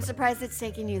going to happen. I'm surprised it's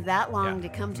taken you that long Yeah,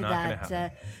 to come to not gonna that.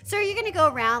 happen. So are you going to go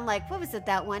around like, what was it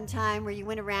that one time where you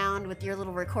went around with your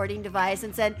little recording device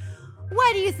and said,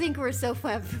 why do you think we're so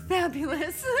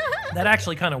fabulous? That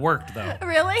actually kind of worked, though.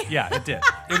 Really? Yeah, it did.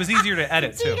 It was easier to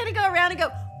edit, So too. you're going to go around and go,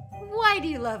 why do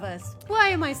you love us? Why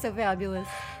am I so fabulous?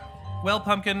 Well,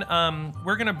 Pumpkin,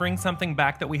 we're going to bring something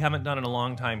back that we haven't done in a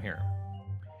long time here.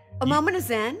 A moment of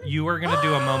Zen? You are going to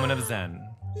do a moment of Zen.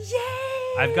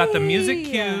 Yay! I've got the music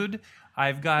cued.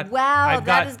 Wow,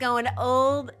 that is going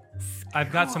old.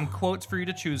 I've got some quotes for you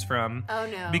to choose from. Oh,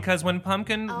 no. Because when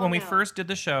we no. first did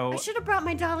the show, I should have brought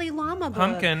my Dalai Lama book.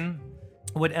 Pumpkin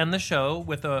would end the show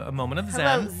with a moment of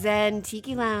Hello, Zen. Zen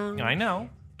Tiki Lounge. I know.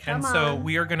 Come and so on.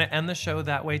 we are going to end the show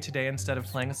that way today instead of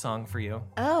playing a song for you.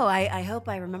 Oh, I hope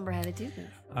I remember how to do this.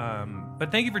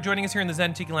 But thank you for joining us here in the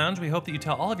Zen Tiki Lounge. We hope that you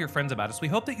tell all of your friends about us. We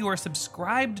hope that you are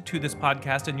subscribed to this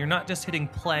podcast and you're not just hitting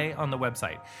play on the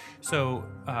website. So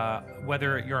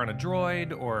whether you're on a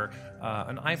Droid or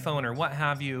an iPhone or what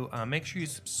have you, make sure you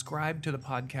subscribe to the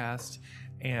podcast.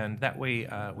 And that way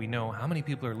we know how many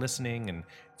people are listening, and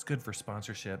it's good for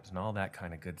sponsorships and all that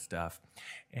kind of good stuff.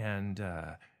 And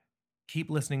keep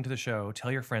listening to the show.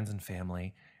 Tell your friends and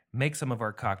family. Make some of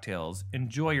our cocktails.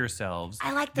 Enjoy yourselves.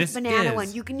 I like this banana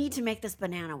one. You need to make this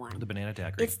banana one. The banana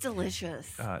daiquiri. It's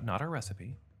delicious. Not our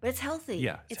recipe. But it's healthy.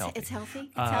 Yeah, it's healthy. It's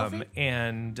healthy. It's healthy.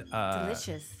 And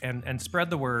Delicious. And spread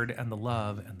the word and the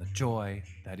love and the joy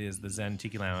that is the Zen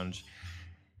Tiki Lounge.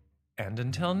 And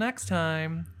until next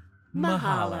time,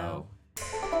 mahalo.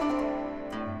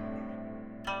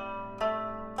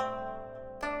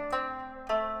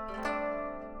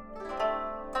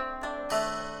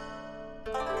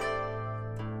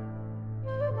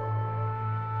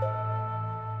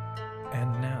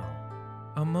 And now,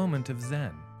 a moment of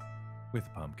Zen with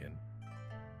Pumpkin.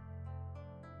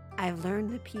 I've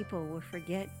learned that people will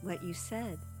forget what you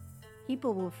said.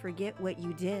 People will forget what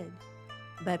you did.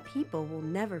 But people will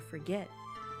never forget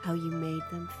how you made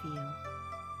them feel.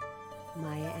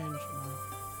 Maya Angelou.